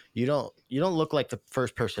 You don't look like the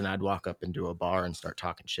first person I'd walk up into a bar and start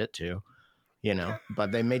talking shit to,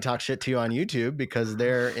 but they may talk shit to you on YouTube because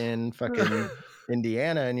they're in fucking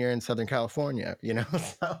Indiana and you're in Southern California.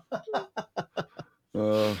 So,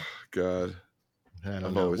 Oh God. I don't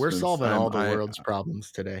I've know. always We're been solving I'm all the I world's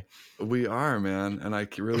problems today. we are, man, and I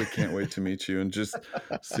really can't wait to meet you and just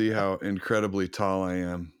see how incredibly tall I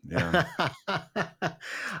am. Yeah.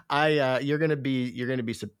 You're gonna be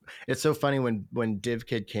it's so funny when Div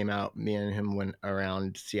Kid came out, me and him went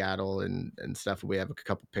around Seattle and stuff. We have a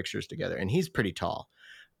couple pictures together and he's pretty tall.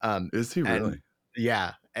 Is he And really?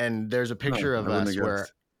 yeah, and there's a Huh, picture of I wouldn't us have where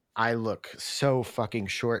guessed. I look so fucking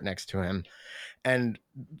short next to him. And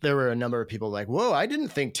there were a number of people like, "Whoa, I didn't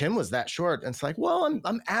think Tim was that short." And it's like, well,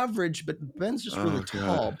 I'm average, but Ben's just really Oh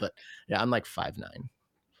God. tall. But yeah, I'm like 5'9".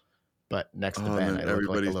 But next to Oh, and Ben, then I look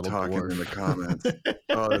like a everybody's little talking dwarf. in the comments.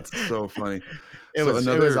 Oh, that's so funny. it So was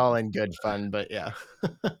it was another all in good fun, but yeah.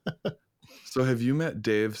 so have you met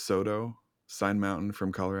Dave Soto, Sign Mountain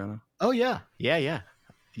from Colorado? Oh yeah, yeah, yeah,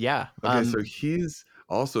 yeah. Okay, so he's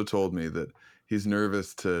also told me that he's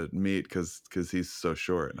nervous to meet because he's so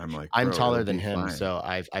short. And I'm like, I'm bro, taller it'll than be him, fine. so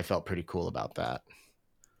I felt pretty cool about that.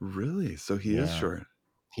 Really? So he is Yeah. short.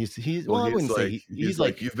 He's Well, well, I he's wouldn't say like, he's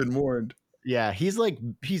like, you've been warned. yeah, he's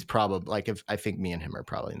probably like, if I think me and him are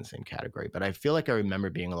probably in the same category, but I feel like I remember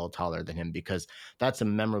being a little taller than him because that's a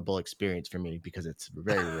memorable experience for me because it's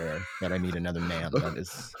very rare that I meet another man that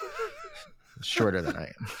is shorter than I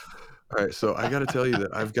am. All right, so I got to tell you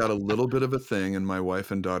that I've got a little bit of a thing, and my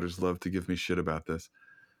wife and daughters love to give me shit about this.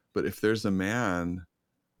 But if there's a man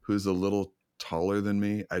who's a little taller than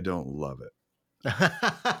me, I don't love it.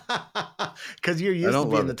 Because you're used to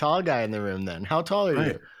being the tall guy in the room. Then how tall are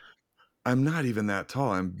you? I'm not even that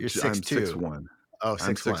tall. You're 6'2". Oh,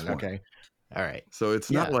 I'm 6'1". Okay, all right. So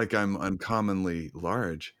it's not like I'm uncommonly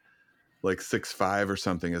large. Like 6'5" or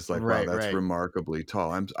something is like, wow, that's remarkably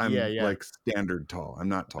tall. I'm like standard tall. I'm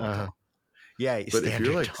not tall. Yeah, but if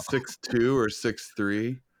you're like 6'2" or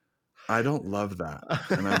 6'3", I don't love that,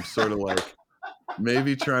 and I'm sort of like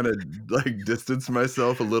maybe trying to like distance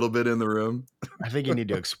myself a little bit in the room. I think you need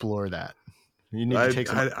to explore that. You need to take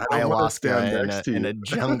some ayahuasca in a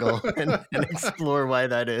jungle and explore why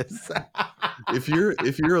that is. If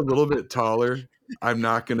you're a little bit taller, I'm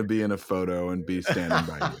not going to be in a photo and be standing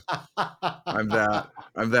by you. I'm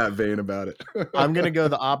that vain about it. I'm going to go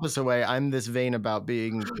the opposite way. I'm this vain about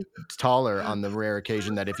being taller on the rare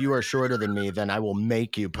occasion that if you are shorter than me, then I will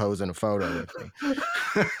make you pose in a photo with me.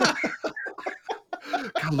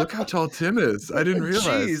 God, look how tall Tim is. I didn't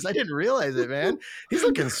realize. Jeez, I didn't realize it, man. He's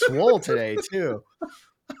looking swole today, too.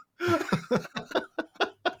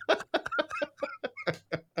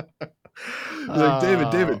 Like,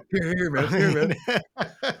 David, here, man.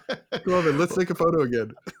 Come on, man. Let's take a photo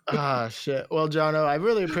again. Shit. Well, Jono, I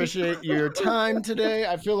really appreciate your time today.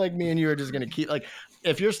 I feel like me and you are just going to keep, like,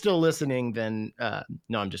 if you're still listening, then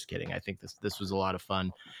no, I'm just kidding. I think this was a lot of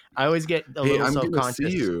fun. I always get a little self-conscious. I'm going to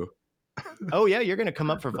see you. Oh yeah, you're gonna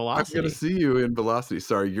come up for Velocity. I'm gonna see you in Velocity.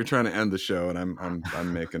 Sorry, you're trying to end the show, and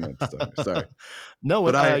I'm making up stuff. Sorry. No,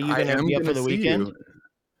 but are you gonna be up for the weekend? You.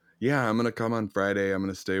 Yeah, I'm gonna come on Friday. I'm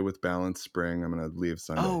gonna stay with Balance Spring. I'm gonna leave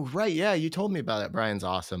Sunday. Oh right, yeah, you told me about it. Brian's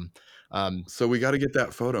awesome. So we got to get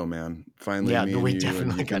that photo, man. Finally, yeah, me we and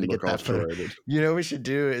definitely got to get that photo. Shorted. You know what we should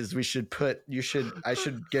do is I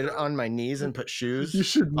should get it on my knees and put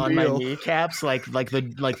shoes on my kneecaps, like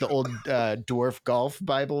the old dwarf golf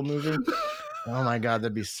Bible movie. Oh my God,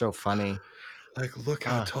 that'd be so funny. Like, look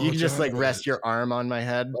how tall. You can just like rest your arm on my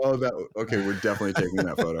head. Oh, okay. We're definitely taking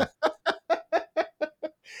that photo.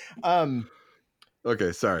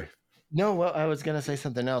 Okay, sorry. No, well, I was gonna say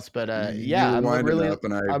something else, but yeah,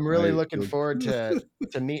 I'm really looking forward to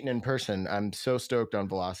meeting in person. I'm so stoked on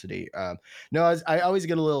Velocity. No, I always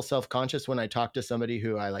get a little self-conscious when I talk to somebody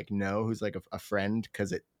who I like know, who's like a friend,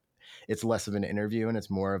 because it's less of an interview and it's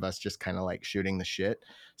more of us just kind of like shooting the shit.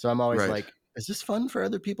 So I'm always like, is this fun for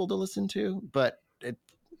other people to listen to? But it,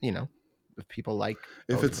 if people like,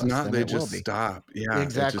 if it's not, they just stop. Yeah,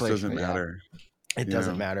 exactly. It just doesn't matter. It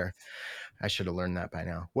doesn't matter. I should have learned that by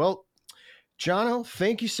now. Well, Jono,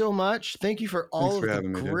 thank you so much. Thank you for all of the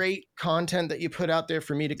great content that you put out there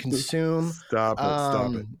for me to consume. Stop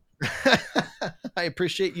it. I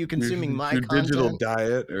appreciate you consuming my your content. Digital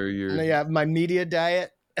diet or your my media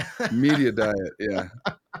diet. Media diet, yeah.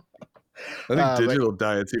 I think digital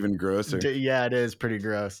diet's even grosser. Yeah, it is pretty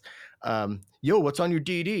gross. Yo, what's on your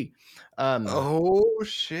DD? Oh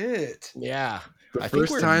shit. Yeah. The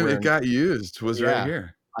first time it got used was right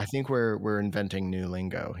here. I think we're inventing new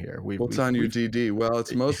lingo here. What's on your DD? Well,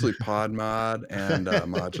 it's mostly PodMod and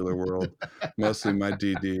Modular World. Mostly my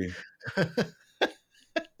DD.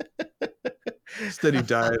 Steady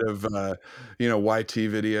diet of YT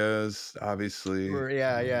videos, obviously.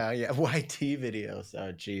 Yeah. YT videos.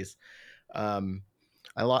 Oh, geez. I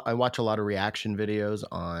watch a lot of reaction videos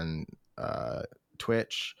on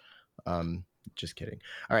Twitch. Just kidding.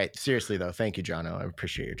 All right, seriously though, thank you, Jono. I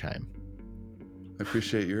appreciate your time. I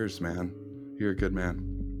appreciate yours, man. You're a good man.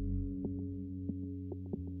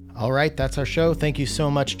 All right, that's our show. Thank you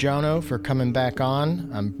so much, Jono, for coming back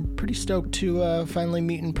on. I'm pretty stoked to finally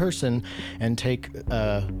meet in person and take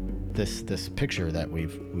this picture that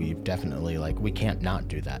we've definitely, like, we can't not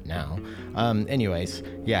do that now. Anyways,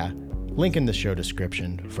 yeah. Link in the show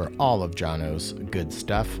description for all of Jono's good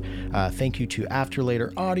stuff. Thank you to After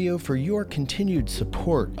Later Audio for your continued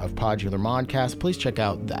support of Podular Modcast. Please check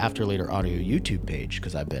out the After Later Audio YouTube page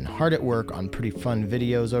because I've been hard at work on pretty fun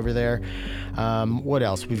videos over there. What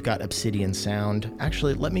else? We've got Obsidian Sound.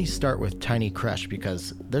 Actually, let me start with Tiny Crush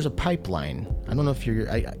because there's a pipeline. I don't know if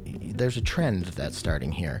there's a trend that's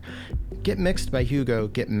starting here. Get mixed by Hugo,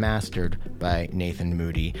 get mastered by Nathan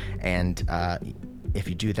Moody, and if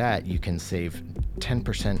you do that, you can save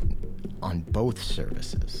 10% on both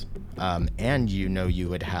services. And you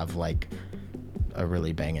would have like a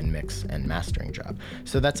really banging mix and mastering job.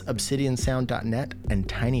 So that's obsidiansound.net and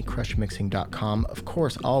tinycrushmixing.com. Of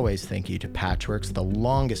course, always thank you to Patchworks, the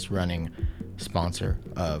longest running sponsor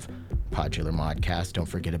of Podular Modcast. Don't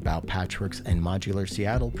forget about Patchworks and Modular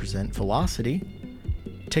Seattle present Velocity.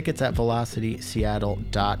 Tickets at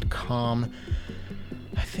velocityseattle.com.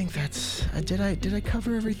 I think that's, did I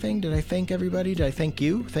cover everything? Did I thank everybody? Did I thank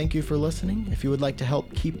you? Thank you for listening. If you would like to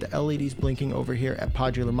help keep the LEDs blinking over here at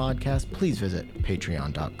Podular Modcast, please visit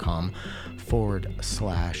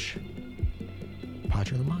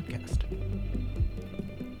patreon.com/Podular Modcast.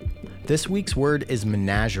 This week's word is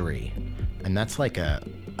menagerie, and that's like a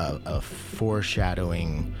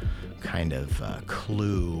foreshadowing kind of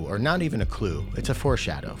clue, or not even a clue. It's a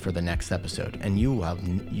foreshadow for the next episode. And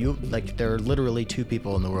there are literally 2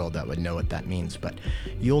 people in the world that would know what that means, but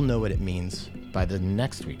you'll know what it means by the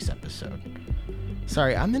next week's episode.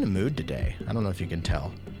 Sorry, I'm in a mood today. I don't know if you can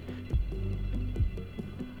tell.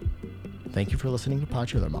 Thank you for listening to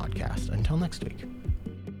Podular Modcast. Until next week.